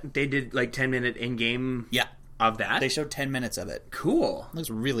that they did like 10-minute in-game of that? They showed 10 minutes of it. Cool. It looks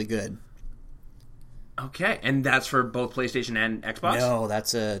really good. Okay. And that's for both PlayStation and Xbox? No,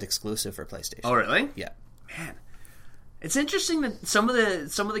 that's an exclusive for PlayStation. Oh, really? Yeah. Man. It's interesting that some of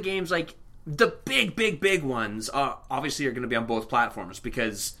the games, like the big ones, obviously are going to be on both platforms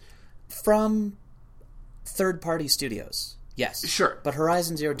because... From... third-party studios, yes. Sure. But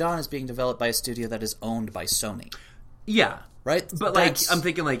Horizon Zero Dawn is being developed by a studio that is owned by Sony. Yeah. Right? But, I'm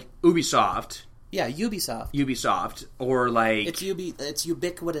thinking, like, Ubisoft Yeah, Ubisoft. Ubisoft, or like... It's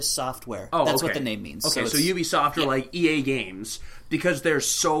ubiquitous software. Oh, That's okay. what the name means. Okay, so Ubisoft are like EA Games, because they're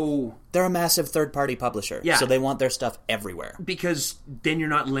so... They're a massive third-party publisher, so they want their stuff everywhere. Because then you're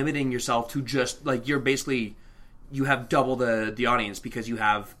not limiting yourself to just, like, you're basically... You have double the audience because you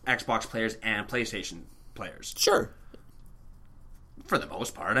have Xbox players and PlayStation players. Sure. For the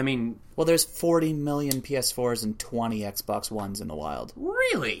most part, I mean... Well, there's 40 million PS4s and 20 Xbox Ones in the wild.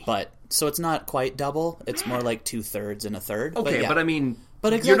 Really? So it's not quite double. It's more like 2/3 and a third. Okay, but I mean...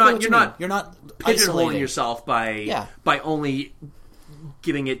 But exactly you're not pigeonholing yourself by only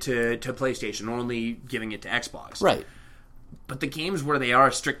giving it to PlayStation, or only giving it to Xbox. Right. But the games where they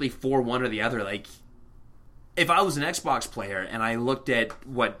are strictly for one or the other, like... If I was an Xbox player and I looked at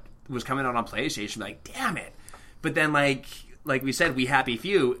what was coming out on PlayStation, like, damn it. But then, like we said, We Happy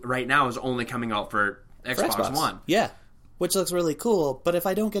Few right now is only coming out for Xbox One. Yeah, which looks really cool. But if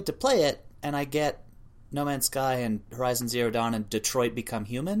I don't get to play it and I get No Man's Sky and Horizon Zero Dawn and Detroit Become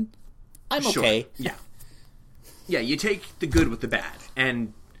Human, I'm okay. Yeah. Yeah, you take the good with the bad.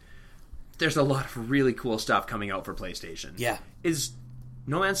 And there's a lot of really cool stuff coming out for PlayStation. Yeah. Is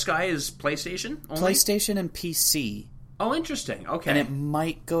No Man's Sky is PlayStation only? PlayStation and PC. Oh, interesting. Okay. And it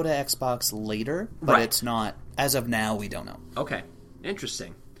might go to Xbox later, but it's not. As of now, we don't know. Okay.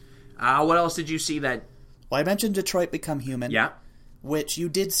 Interesting. What else did you see that... Well, I mentioned Detroit Become Human. Yeah. Which you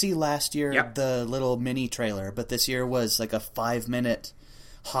did see last year, the little mini trailer, but this year was like a 5-minute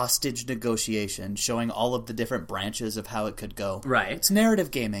hostage negotiation showing all of the different branches of how it could go. Right. It's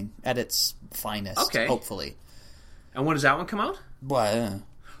narrative gaming at its finest, hopefully. And when does that one come out? Well,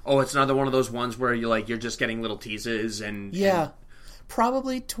 oh, it's another one of those ones where you're just getting little teases and... Yeah.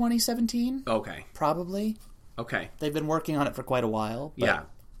 Probably 2017. Okay. Probably. Okay. They've been working on it for quite a while, but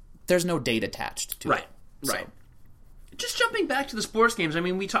there's no date attached to it. Right. Just jumping back to the sports games, I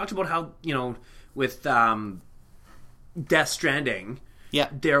mean, we talked about how, with Death Stranding,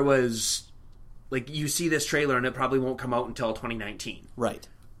 there was, like, you see this trailer and it probably won't come out until 2019. Right.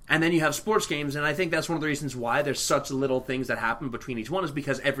 And then you have sports games, and I think that's one of the reasons why there's such little things that happen between each one, is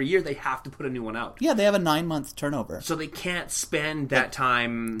because every year they have to put a new one out. Yeah, they have a 9-month turnover. So they can't spend that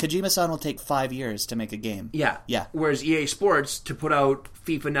time... Kojima-san will take 5 years to make a game. Yeah. Whereas EA Sports, to put out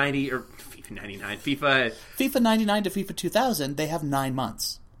FIFA 90, or FIFA 99, FIFA 99 to FIFA 2000, they have 9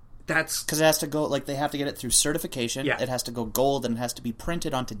 months. That's... Because it has to go, like, they have to get it through certification, it has to go gold, and it has to be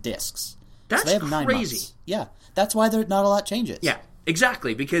printed onto discs. That's so they have 9 crazy. Months. Yeah. That's why there not a lot changes. Yeah.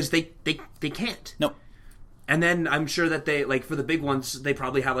 Exactly, because they can't. No. And then I'm sure that they, like, for the big ones, they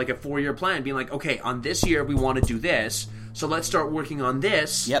probably have, like, a 4-year plan, being like, okay, on this year we want to do this, so let's start working on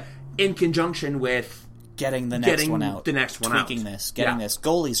this in conjunction with... Getting the next one out. Tweaking this. Getting this.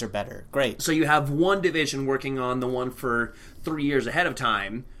 Goalies are better. Great. So you have one division working on the one for 3 years ahead of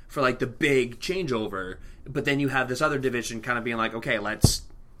time for, like, the big changeover, but then you have this other division kind of being like, okay, let's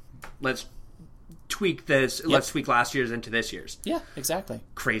tweak this. Let's tweak last year's into this year's. Yeah, exactly.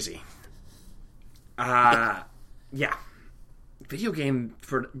 Crazy. Yeah. Video game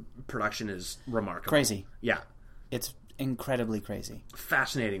production is remarkable. Crazy. Yeah. It's incredibly crazy.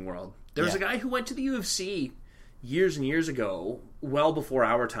 Fascinating world. There was a guy who went to the UFC years and years ago, well before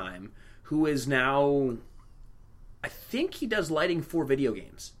our time, who is now... I think he does lighting for video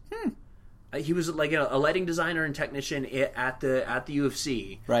games. He was like a lighting designer and technician at the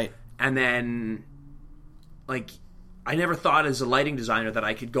UFC. Right. And then... Like, I never thought as a lighting designer that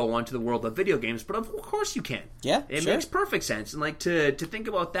I could go onto the world of video games, but of course you can. Yeah, it makes perfect sense. And, like, to think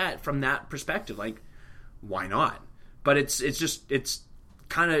about that from that perspective, like, why not? But it's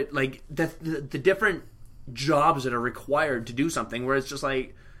kind of, like, the different jobs that are required to do something, where it's just,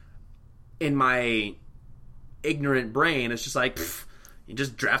 like, in my ignorant brain, it's just like, you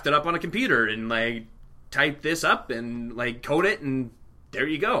just draft it up on a computer and, like, type this up and, like, code it, and there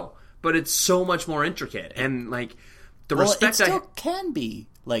you go. But it's so much more intricate, and like the respect it still can be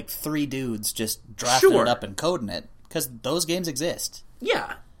like 3 dudes just drafting it up and coding it, because those games exist.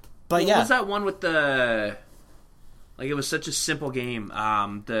 Yeah, but what was that one with the? Like, it was such a simple game.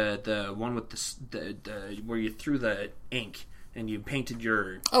 The one with the where you threw the ink and you painted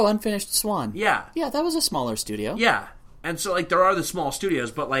your Unfinished Swan. Yeah, that was a smaller studio. Yeah, and so like there are the small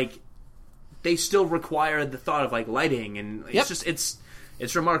studios, but like they still require the thought of like lighting, and it's just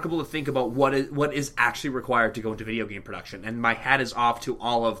It's remarkable to think about what is actually required to go into video game production. And my hat is off to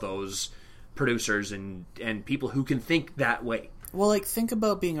all of those producers and people who can think that way. Well, like, think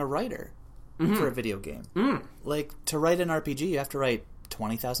about being a writer for a video game. Like, to write an RPG, you have to write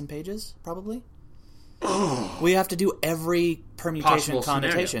 20,000 pages, probably. We have to do every permutation,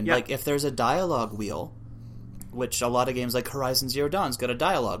 connotation. Like, if there's a dialogue wheel, which a lot of games like Horizon Zero Dawn's got a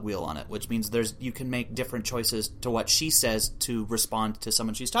dialogue wheel on it, which means you can make different choices to what she says to respond to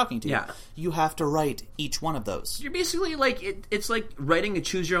someone she's talking to. Yeah. You have to write each one of those. You're basically like, it's like writing a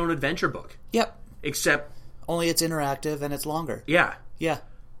choose-your-own-adventure book. Yep. Except... only it's interactive and it's longer. Yeah. Yeah.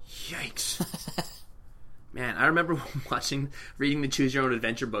 Yikes. Man, I remember reading the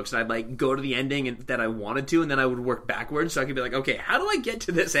choose-your-own-adventure books, and I'd, like, go to the ending that I wanted to, and then I would work backwards, so I could be like, okay, how do I get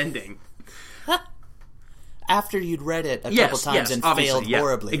to this ending? After you'd read it a couple times and failed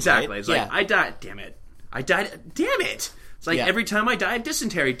horribly. Exactly. Right? It's like, I died. Damn it. Damn it. It's like every time I die of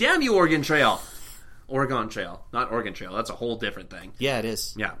dysentery. Damn you, Oregon Trail. Oregon Trail. Not Oregon Trail. That's a whole different thing. Yeah, it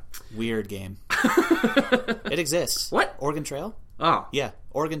is. Yeah. Weird game. It exists. What? Oregon Trail? Oh. Yeah.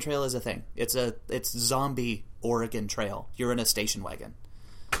 Oregon Trail is a thing. It's zombie Oregon Trail. You're in a station wagon.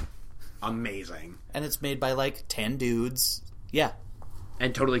 Amazing. And it's made by like 10 dudes. Yeah.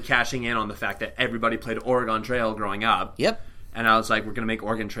 And totally cashing in on the fact that everybody played Oregon Trail growing up. Yep. And I was like, we're going to make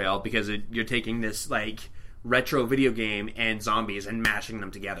Oregon Trail because you're taking this, like, retro video game and zombies and mashing them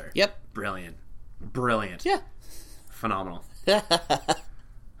together. Yep. Brilliant. Yeah. Phenomenal.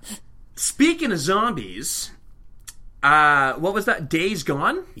 Speaking of zombies, what was that? Days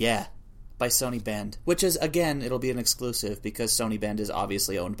Gone? Yeah. By Sony Bend. Which is, again, it'll be an exclusive because Sony Bend is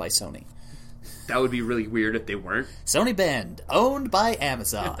obviously owned by Sony. That would be really weird if they weren't. Sony Bend, owned by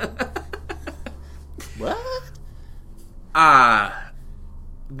Amazon. What?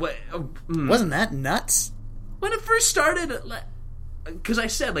 Wasn't that nuts? When it first started, because I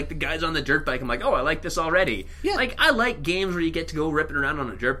said, like, the guys on the dirt bike, I'm like, oh, I like this already. Yeah. Like, I like games where you get to go ripping around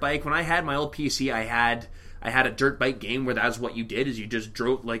on a dirt bike. When I had my old PC, I had a dirt bike game where that's what you did, is you just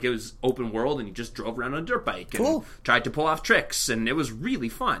drove, like, it was open world, and you just drove around on a dirt bike. And cool. Tried to pull off tricks, and it was really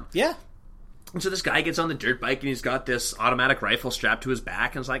fun. Yeah. And so this guy gets on the dirt bike, and he's got this automatic rifle strapped to his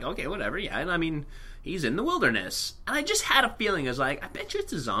back, and it's like, okay, whatever, yeah. And I mean, he's in the wilderness. And I just had a feeling, I was like, I bet you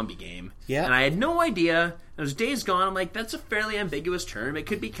it's a zombie game. Yeah. And I had no idea. It was Days Gone. I'm like, that's a fairly ambiguous term. It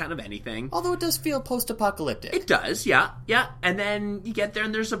could be kind of anything. Although it does feel post-apocalyptic. It does, yeah. Yeah. And then you get there,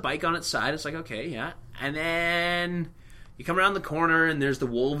 and there's a bike on its side. It's like, okay, yeah. And then you come around the corner, and there's the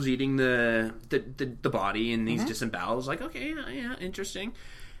wolves eating the body, and he's disemboweled. It's like, okay, yeah, interesting.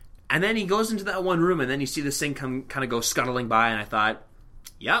 And then he goes into that one room, and then you see this thing kind of go scuttling by, and I thought,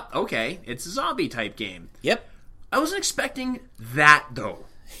 yep, okay, it's a zombie type game. Yep. I wasn't expecting that, though.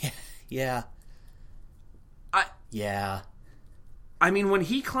 Yeah. Yeah. I mean, when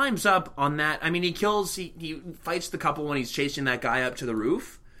he climbs up on that, I mean, he fights the couple when he's chasing that guy up to the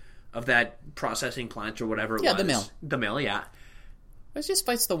roof of that processing plant or whatever it was. Yeah, the mill. The mill, yeah. It just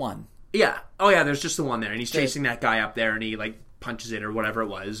fights the one. Yeah. Oh, yeah, there's just the one there, and he's chasing that guy up there, and he, like, punches it or whatever it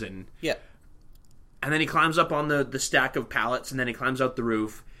was, and and then he climbs up on the stack of pallets, and then he climbs out the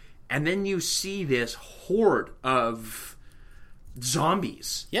roof, and then you see this horde of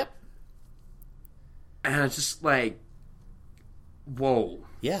zombies. Yep. And it's just like, whoa.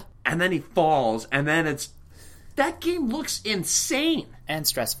 Yeah. And then he falls, and then that game looks insane and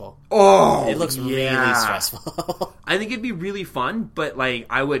stressful. Oh, it looks really stressful. I think it'd be really fun, but like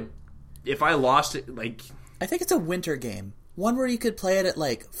I would, if I lost it, like I think it's a winter game. One where you could play it at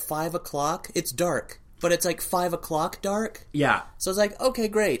like 5 o'clock. It's dark, but it's like 5 o'clock dark. Yeah. So it's like, okay,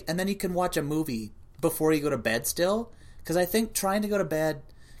 great. And then you can watch a movie before you go to bed still. Because I think trying to go to bed...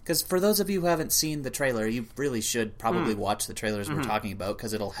 Because for those of you who haven't seen the trailer, you really should probably watch the trailers we're talking about,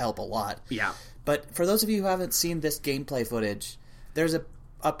 because it'll help a lot. Yeah. But for those of you who haven't seen this gameplay footage, there's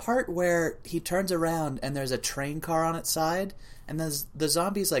a part where he turns around and there's a train car on its side, and the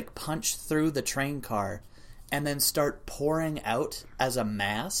zombies like punch through the train car and then start pouring out as a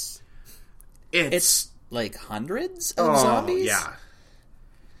mass. It's like hundreds of zombies. Yeah.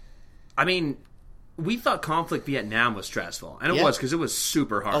 I mean, we thought Conflict Vietnam was stressful, and it was, because it was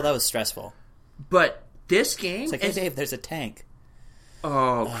super hard. Oh, that was stressful. But this game... It's like, hey, Dave, there's a tank.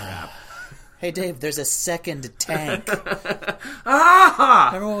 Oh, crap. Hey, Dave, there's a second tank. Ah!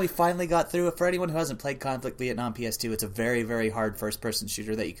 Remember when we finally got through it? For anyone who hasn't played Conflict Vietnam PS2, it's a very, very hard first-person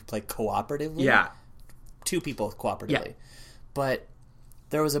shooter that you can play cooperatively. Yeah. 2 people cooperatively. Yeah. But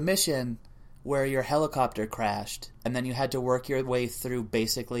there was a mission where your helicopter crashed, and then you had to work your way through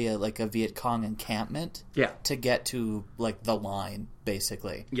basically a Viet Cong encampment to get to like the line,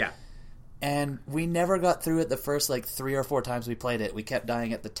 basically. Yeah. And we never got through it the first 3 or 4 times we played it. We kept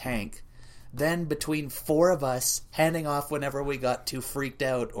dying at the tank. Then between 4 of us handing off whenever we got too freaked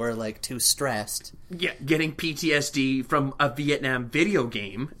out or too stressed. Yeah, getting PTSD from a Vietnam video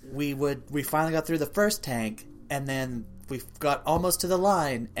game. We finally got through the first tank, and then we got almost to the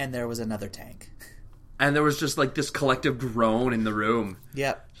line, and there was another tank. And there was just this collective groan in the room.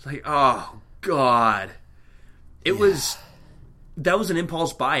 Yep. It's like, oh, God. That was an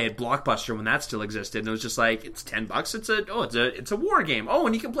impulse buy at Blockbuster when that still existed, and it was just like, it's $10. It's a war game. Oh,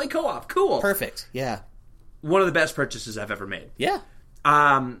 and you can play co-op. Cool. Perfect. Yeah. One of the best purchases I've ever made. Yeah.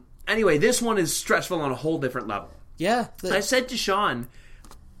 Anyway, this one is stressful on a whole different level. Yeah. I said to Shaun,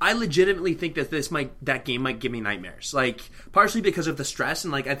 I legitimately think that that game might give me nightmares. Like, partially because of the stress,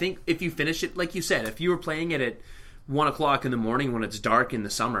 and like, I think if you finish it, like you said, if you were playing it at 1 o'clock in the morning when it's dark in the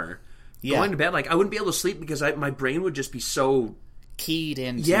summer, going to bed, like, I wouldn't be able to sleep because my brain would just be so keyed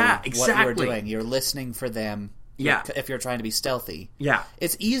into what you're doing. You're listening for them. Yeah. If you're trying to be stealthy. Yeah.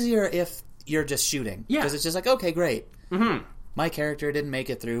 It's easier if you're just shooting. Yeah. Because it's just like, okay, great. Mm-hmm. My character didn't make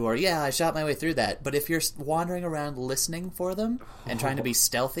it through, or I shot my way through that. But if you're wandering around listening for them and trying to be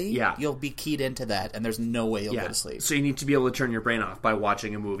stealthy, you'll be keyed into that, and there's no way you'll go to sleep. So you need to be able to turn your brain off by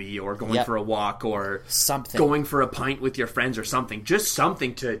watching a movie, or going for a walk, or something, going for a pint with your friends or something. Just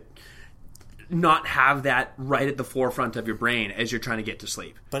something to not have that right at the forefront of your brain as you're trying to get to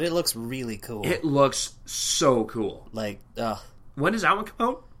sleep. But it looks really cool. It looks so cool. Like, when does that one come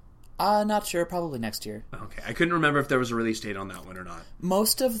out? Not sure. Probably next year. Okay, I couldn't remember if there was a release date on that one or not.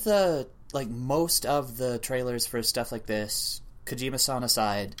 Most of the trailers for stuff like this, Kojima-san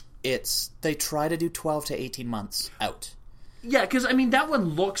aside, they try to do 12 to 18 months out. Yeah, because I mean that one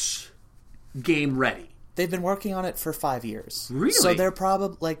looks game ready. They've been working on it for 5 years. Really? So they're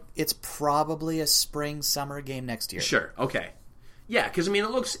it's probably a spring summer game next year. Sure. Okay. Yeah, because I mean,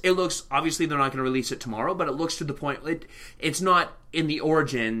 it looks. Obviously, they're not going to release it tomorrow, but it looks to the point. It's not in the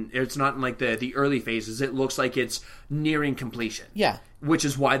origin. It's not in like the early phases. It looks like it's nearing completion. Yeah, which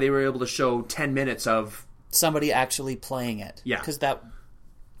is why they were able to show 10 minutes of somebody actually playing it. Yeah, because that,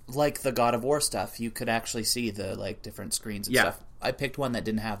 like the God of War stuff, you could actually see the different screens and stuff. I picked one that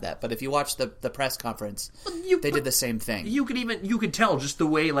didn't have that, but if you watch the press conference, they did the same thing. You could tell just the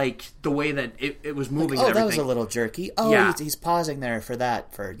way that it was moving. Like, and everything. That was a little jerky. Oh, yeah. he's pausing there for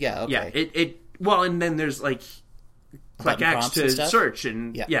that. Okay. Yeah. Well, and then there's like click X to search,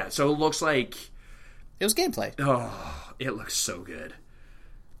 and so it looks like it was gameplay. Oh, it looks so good.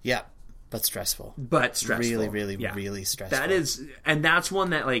 Yeah, but stressful. Really, really stressful. That is, and that's one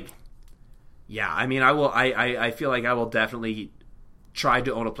that like. Yeah, I mean, I feel like I will definitely try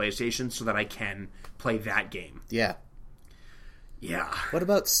to own a PlayStation so that I can play that game. Yeah. Yeah. What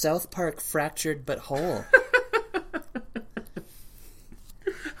about South Park Fractured But Whole?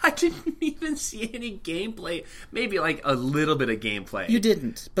 I didn't even see any gameplay. Maybe like a little bit of gameplay. You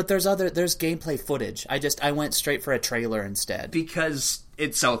didn't, but there's gameplay footage. I went straight for a trailer instead. Because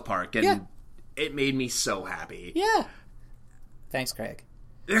it's South Park, and it made me so happy. Yeah. Thanks, Craig.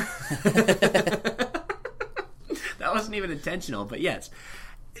 That wasn't even intentional, but yes,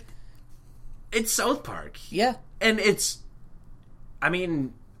 it's South Park. Yeah, and I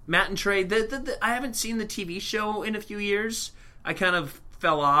mean, Matt and Trey. I haven't seen the TV show in a few years. I kind of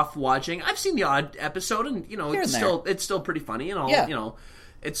fell off watching. I've seen the odd episode, and it's still pretty funny and all. Yeah.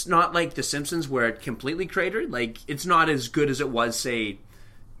 It's not like The Simpsons where it completely cratered. Like, it's not as good as it was, say.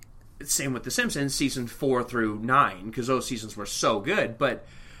 Same with The Simpsons, season 4 through 9, because those seasons were so good. But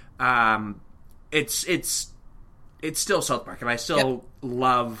it's still South Park, and I still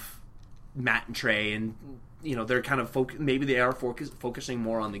love Matt and Trey, and they're kind of maybe they are focusing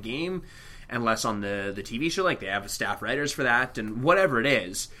more on the game and less on the TV show. Like, they have staff writers for that, and whatever it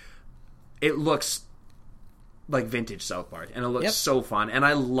is, it looks like vintage South Park, and it looks so fun. And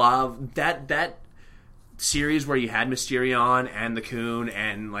I love that series where you had Mysterion and the Coon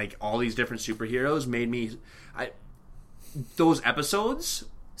and like all these different superheroes made me. Those episodes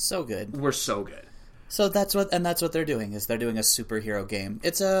were so good. So that's what they're doing is they're doing a superhero game.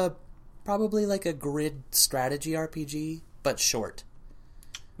 It's probably like a grid strategy RPG, but short.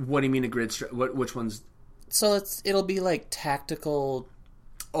 What do you mean a grid? Which ones? So it'll be like tactical.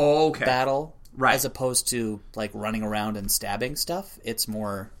 Oh, okay. Battle, right? As opposed to like running around and stabbing stuff. It's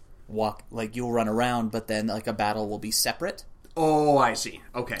more like you'll run around, but then like a battle will be separate. Oh, I see.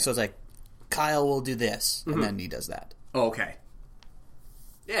 Okay. So it's like Kyle will do this, and then he does that. Oh, okay.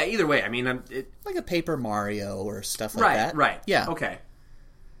 Yeah, either way, I mean, like a Paper Mario or stuff like that. Right. Yeah. Okay.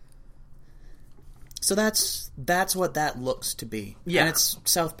 So that's what that looks to be. Yeah. And it's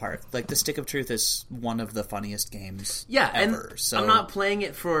South Park. Like, the Stick of Truth is one of the funniest games ever. And so I'm not playing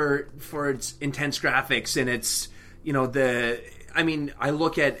it for its intense graphics and its, I mean, I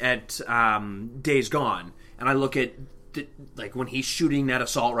look at Days Gone, and I look at like when he's shooting that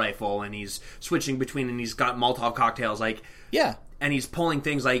assault rifle and he's switching between, and he's got Molotov cocktails, like, yeah, and he's pulling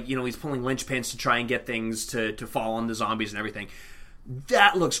things like, he's pulling linchpins to try and get things to fall on the zombies and everything.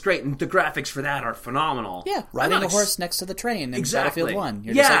 That looks great, and the graphics for that are phenomenal. Yeah, riding a horse next to the train in exactly. Battlefield 1.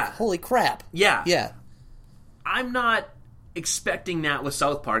 You're just like, holy crap. Yeah. Yeah. I'm not expecting that with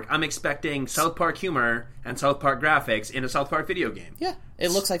South Park. I'm expecting South Park humor and South Park graphics in a South Park video game. Yeah,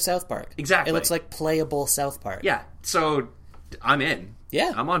 it looks like South Park. Exactly. It looks like playable South Park. Yeah, so I'm in.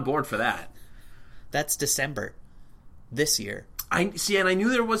 Yeah. I'm on board for that. That's December this year. I see, and I knew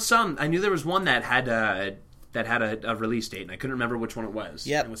there was some. I knew there was one that had a release date, and I couldn't remember which one it was.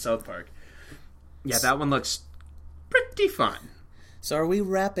 Yep. It was South Park. Yeah, that one looks pretty fun. So are we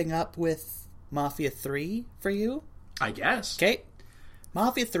wrapping up with Mafia 3 for you? I guess. Okay.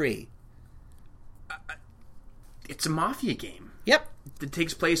 Mafia 3. It's a Mafia game. Yep. It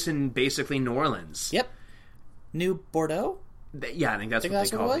takes place in basically New Orleans. Yep. New Bordeaux? Yeah, I think that's what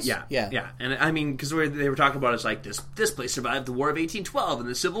they call it. Yeah. And I mean, because they were talking about it's like this place survived the War of 1812 and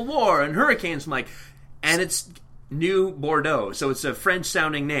the Civil War and hurricanes. I'm like, and it's New Bordeaux, so it's a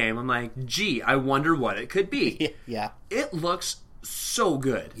French-sounding name. I'm like, gee, I wonder what it could be. Yeah. It looks so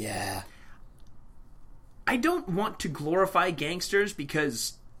good. Yeah. I don't want to glorify gangsters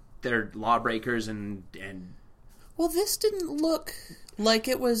because they're lawbreakers and... Well, this didn't look like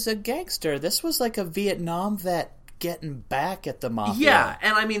it was a gangster. This was like a Vietnam vet getting back at the Mafia. Yeah,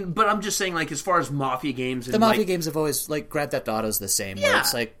 and I mean, but I'm just saying, like, as far as Mafia games... And the Mafia games have always, like, Grand Theft Auto's the same, yeah. where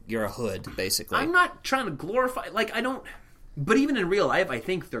it's like you're a hood, basically. I'm not trying to glorify... Like, I don't... But even in real life, I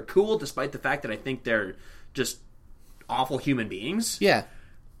think they're cool, despite the fact that I think they're just awful human beings. Yeah.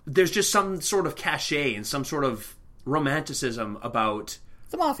 There's just some sort of cachet and some sort of romanticism about...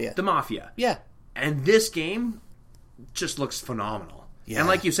 The Mafia. Yeah. And this game just looks phenomenal. Yeah. And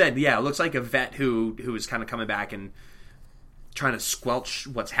like you said, yeah, it looks like a vet who is kind of coming back and trying to squelch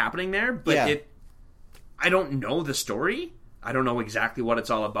what's happening there. But I don't know the story. I don't know exactly what it's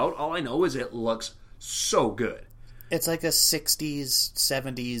all about. All I know is it looks so good. It's like a 60s,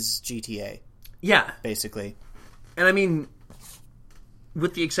 70s GTA. Yeah. Basically. And I mean,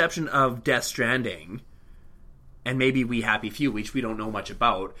 with the exception of Death Stranding, and maybe We Happy Few, which we don't know much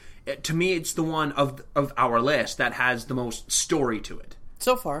about, to me it's the one of our list that has the most story to it.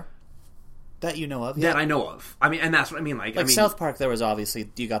 So far. That you know of, yeah. That I know of. I mean, and that's what I mean. Like South Park, there was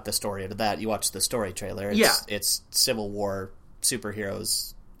obviously, you got the story out of that. You watched the story trailer. It's Civil War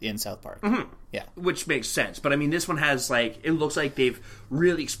superheroes in South Park. Mm-hmm. Yeah. Which makes sense. But I mean, this one has, like, it looks like they've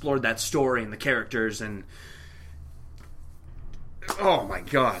really explored that story and the characters and... Oh my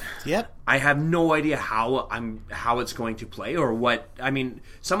god. Yep. I have no idea how it's going to play or what. I mean,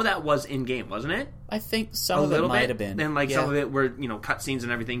 some of that was in game, wasn't it? I think some of it might have been. And some of it were, cutscenes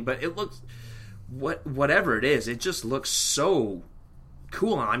and everything, but it looks whatever it is, it just looks so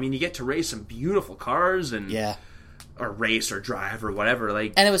cool. I mean, you get to race some beautiful cars and or race or drive or whatever,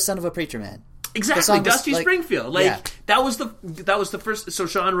 and it was Son of a Preacher Man. Exactly, Dusty Springfield. That was the first. So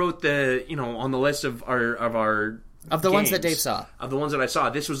Sean wrote the on the list of our of the games. Ones that Dave saw. Of the ones that I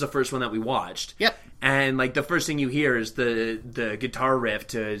saw, this was the first one that we watched. Yep. And the first thing you hear is the guitar riff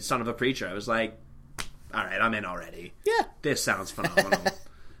to Son of a Preacher. I was like, all right, I'm in already. Yeah. This sounds phenomenal.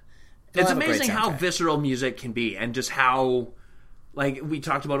 It's amazing how visceral music can be, and just how, we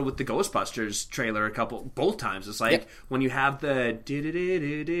talked about it with the Ghostbusters trailer both times. It's like when you have the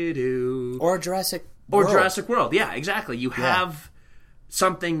do-do-do-do-do-do. Or Jurassic World. Or Jurassic World, yeah, exactly. You have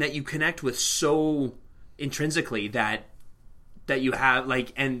something that you connect with so intrinsically that you have,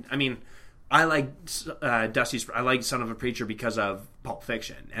 and I mean, I like I like Son of a Preacher because of Pulp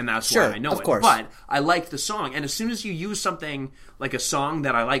Fiction, and that's why I know it. Course. But I like the song, and as soon as you use something like a song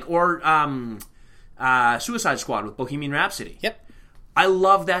that I like, or Suicide Squad with Bohemian Rhapsody, I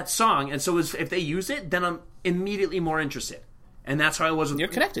love that song, and so if they use it, then I'm immediately more interested, and that's how I was. You're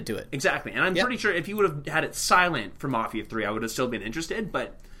connected to it, exactly, and I'm pretty sure if you would have had it silent for Mafia 3, I would have still been interested,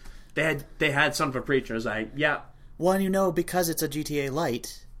 but they had Son of a Preacher. I was like, well, and because it's a GTA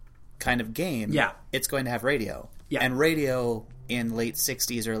Lite kind of game, it's going to have radio. Yeah. And radio in late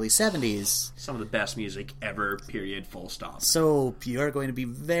 60s, early 70s. Some of the best music ever, period, full stop. So you're going to be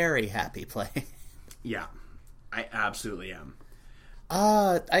very happy playing. Yeah, I absolutely am.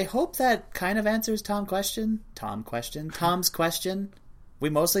 I hope that kind of answers Tom's question. We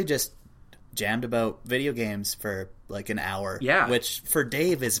mostly just jammed about video games for an hour. Yeah. Which for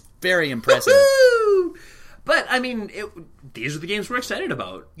Dave is very impressive. Woo-hoo! But, I mean, these are the games we're excited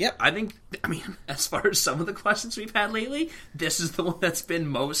about. Yep. I mean, as far as some of the questions we've had lately, this is the one that's been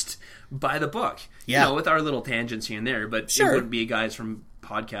most by the book. Yeah. With our little tangents here and there, but it wouldn't be a Guys from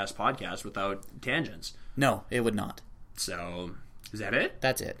Podcast without tangents. No, it would not. So, is that it?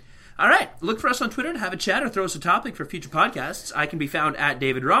 That's it. All right. Look for us on Twitter to have a chat or throw us a topic for future podcasts. I can be found at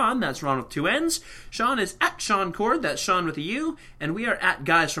David Ron. That's Ron with 2 N's. Sean is at Sean Cord. That's Sean with a U. And we are at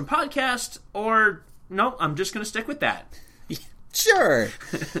Guys from Podcast, or... No, I'm just going to stick with that. Sure.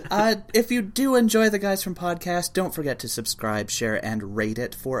 If you do enjoy the Guys from Podcast, don't forget to subscribe, share, and rate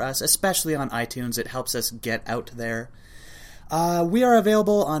it for us, especially on iTunes. It helps us get out there. We are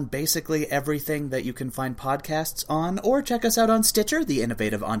available on basically everything that you can find podcasts on, or check us out on Stitcher, the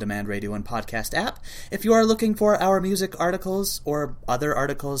innovative on-demand radio and podcast app. If you are looking for our music articles or other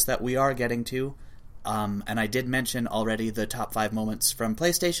articles that we are getting to, and I did mention already the top 5 moments from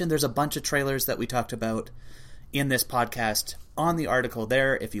PlayStation, there's a bunch of trailers that we talked about in this podcast on the article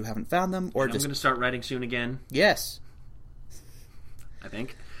there if you haven't found them. Or I'm going to start writing soon again. Yes. I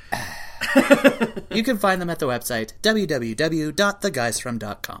think. You can find them at the website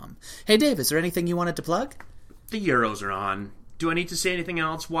www.theguysfrom.com. Hey Dave, is there anything you wanted to plug? The Euros are on. Do I need to say anything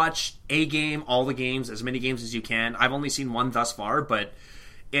else? Watch a game, all the games, as many games as you can. I've only seen one thus far, but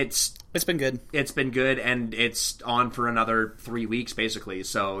it's been good. It's been good, and it's on for another 3 weeks, basically.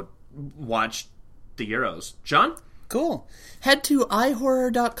 So watch the Euros. Sean? Cool. Head to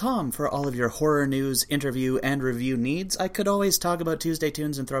ihorror.com for all of your horror news, interview, and review needs. I could always talk about Tuesday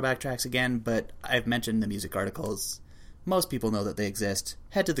Tunes and Throwback Tracks again, but I've mentioned the music articles. Most people know that they exist.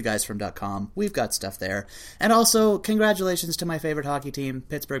 Head to theguysfrom.com. We've got stuff there. And also, congratulations to my favorite hockey team.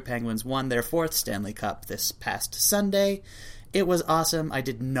 Pittsburgh Penguins won their 4th Stanley Cup this past Sunday. It was awesome. I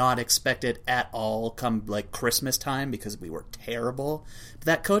did not expect it at all come, Christmas time because we were terrible. But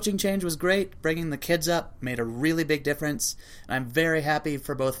that coaching change was great. Bringing the kids up made a really big difference. And I'm very happy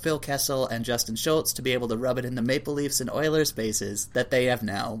for both Phil Kessel and Justin Schultz to be able to rub it in the Maple Leafs and Oilers' faces that they have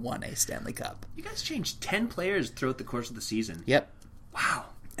now won a Stanley Cup. You guys changed 10 players throughout the course of the season. Yep. Wow.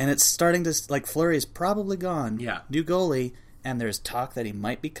 And it's starting to, Fleury's probably gone. Yeah. New goalie, and there's talk that he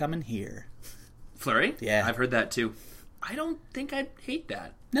might be coming here. Fleury? Yeah. I've heard that too. I don't think I'd hate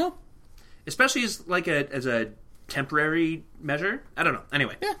that. No. Especially as a temporary measure. I don't know.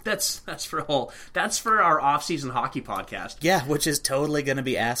 Anyway, yeah. That's for our off-season hockey podcast. Yeah, which is totally going to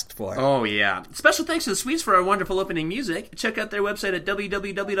be asked for. Oh, yeah. Special thanks to the Sweets for our wonderful opening music. Check out their website at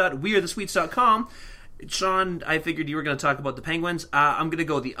www.wearethesweets.com. Sean, I figured you were going to talk about the Penguins. I'm going to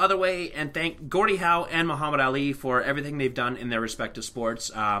go the other way and thank Gordie Howe and Muhammad Ali for everything they've done in their respective sports.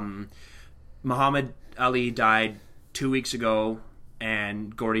 Muhammad Ali died 2 weeks ago,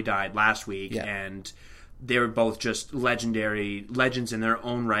 and Gordie died last week, yeah. And they were both just legends in their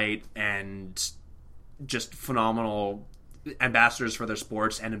own right, and just phenomenal ambassadors for their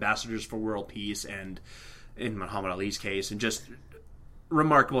sports and ambassadors for world peace, and in Muhammad Ali's case, and just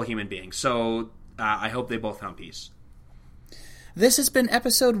remarkable human beings. So I hope they both found peace. This has been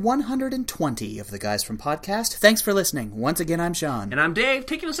episode 120 of the Guys from Podcast. Thanks for listening. Once again, I'm Sean. And I'm Dave.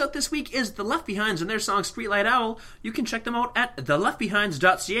 Taking us out this week is The Left Behinds and their song Streetlight Owl. You can check them out at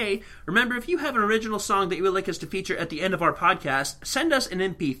theleftbehinds.ca. Remember, if you have an original song that you would like us to feature at the end of our podcast, send us an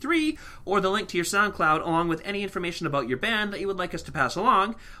MP3 or the link to your SoundCloud along with any information about your band that you would like us to pass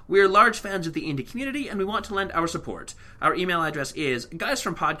along. We are large fans of the indie community and we want to lend our support. Our email address is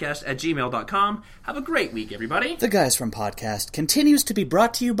guysfrompodcast@gmail.com. Have a great week, everybody. The Guys from Podcast continues to be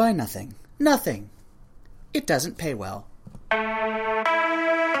brought to you by nothing. Nothing. It doesn't pay well.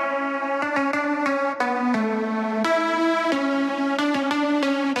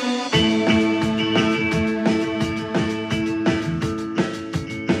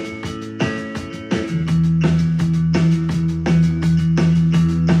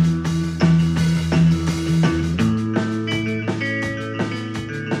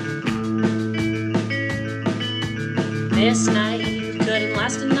 This night couldn't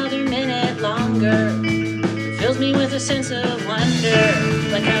last another minute longer. It fills me with a sense of wonder.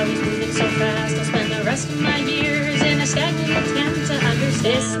 Like how he's moving so fast, I'll spend the rest of my years in a stagnant attempt to understand.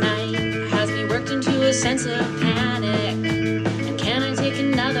 This night has me worked into a sense of panic. And can I take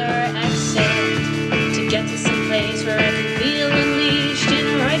another exit to get to some place where I can feel unleashed in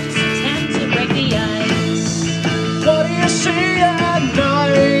a righteous attempt to break the ice? What do you see at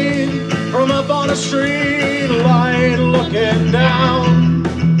night from up on a street light, looking down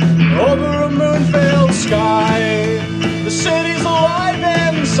over a moon-filled sky? The city's alive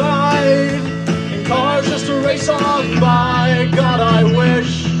inside, and cars just race on by. God, I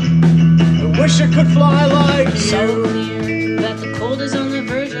wish I could fly like you. So near that the cold is on the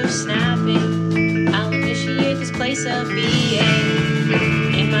verge of snapping. I'll initiate this place of being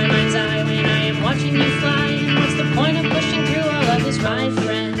in my mind's eye when I am watching you fly. And what's the point of pushing through all of this, my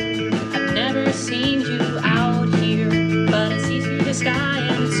friend? I've never seen you out here, but I see through the sky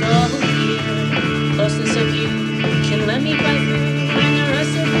and it's all here. Closeness of you can let me fly through, and the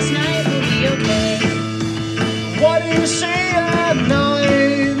rest of this night will be okay. What do you see at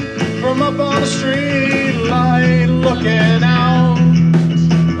night from up on a street light, looking out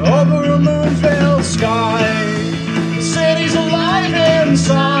over a moon-filled sky? The city's alive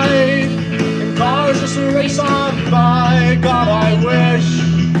race on by. God, I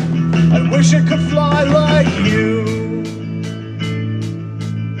wish it could fly like you.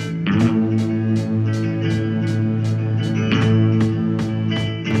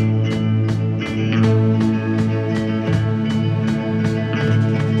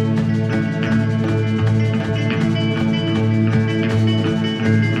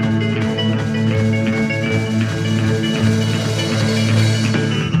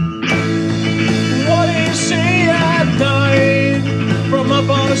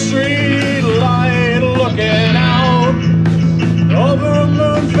 On a street light, looking out over a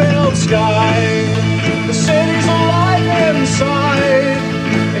moon-filled sky. The city's alive inside,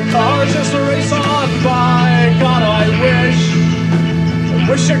 and cars just race on by. God, I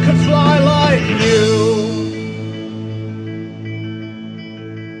wish it could fly like you.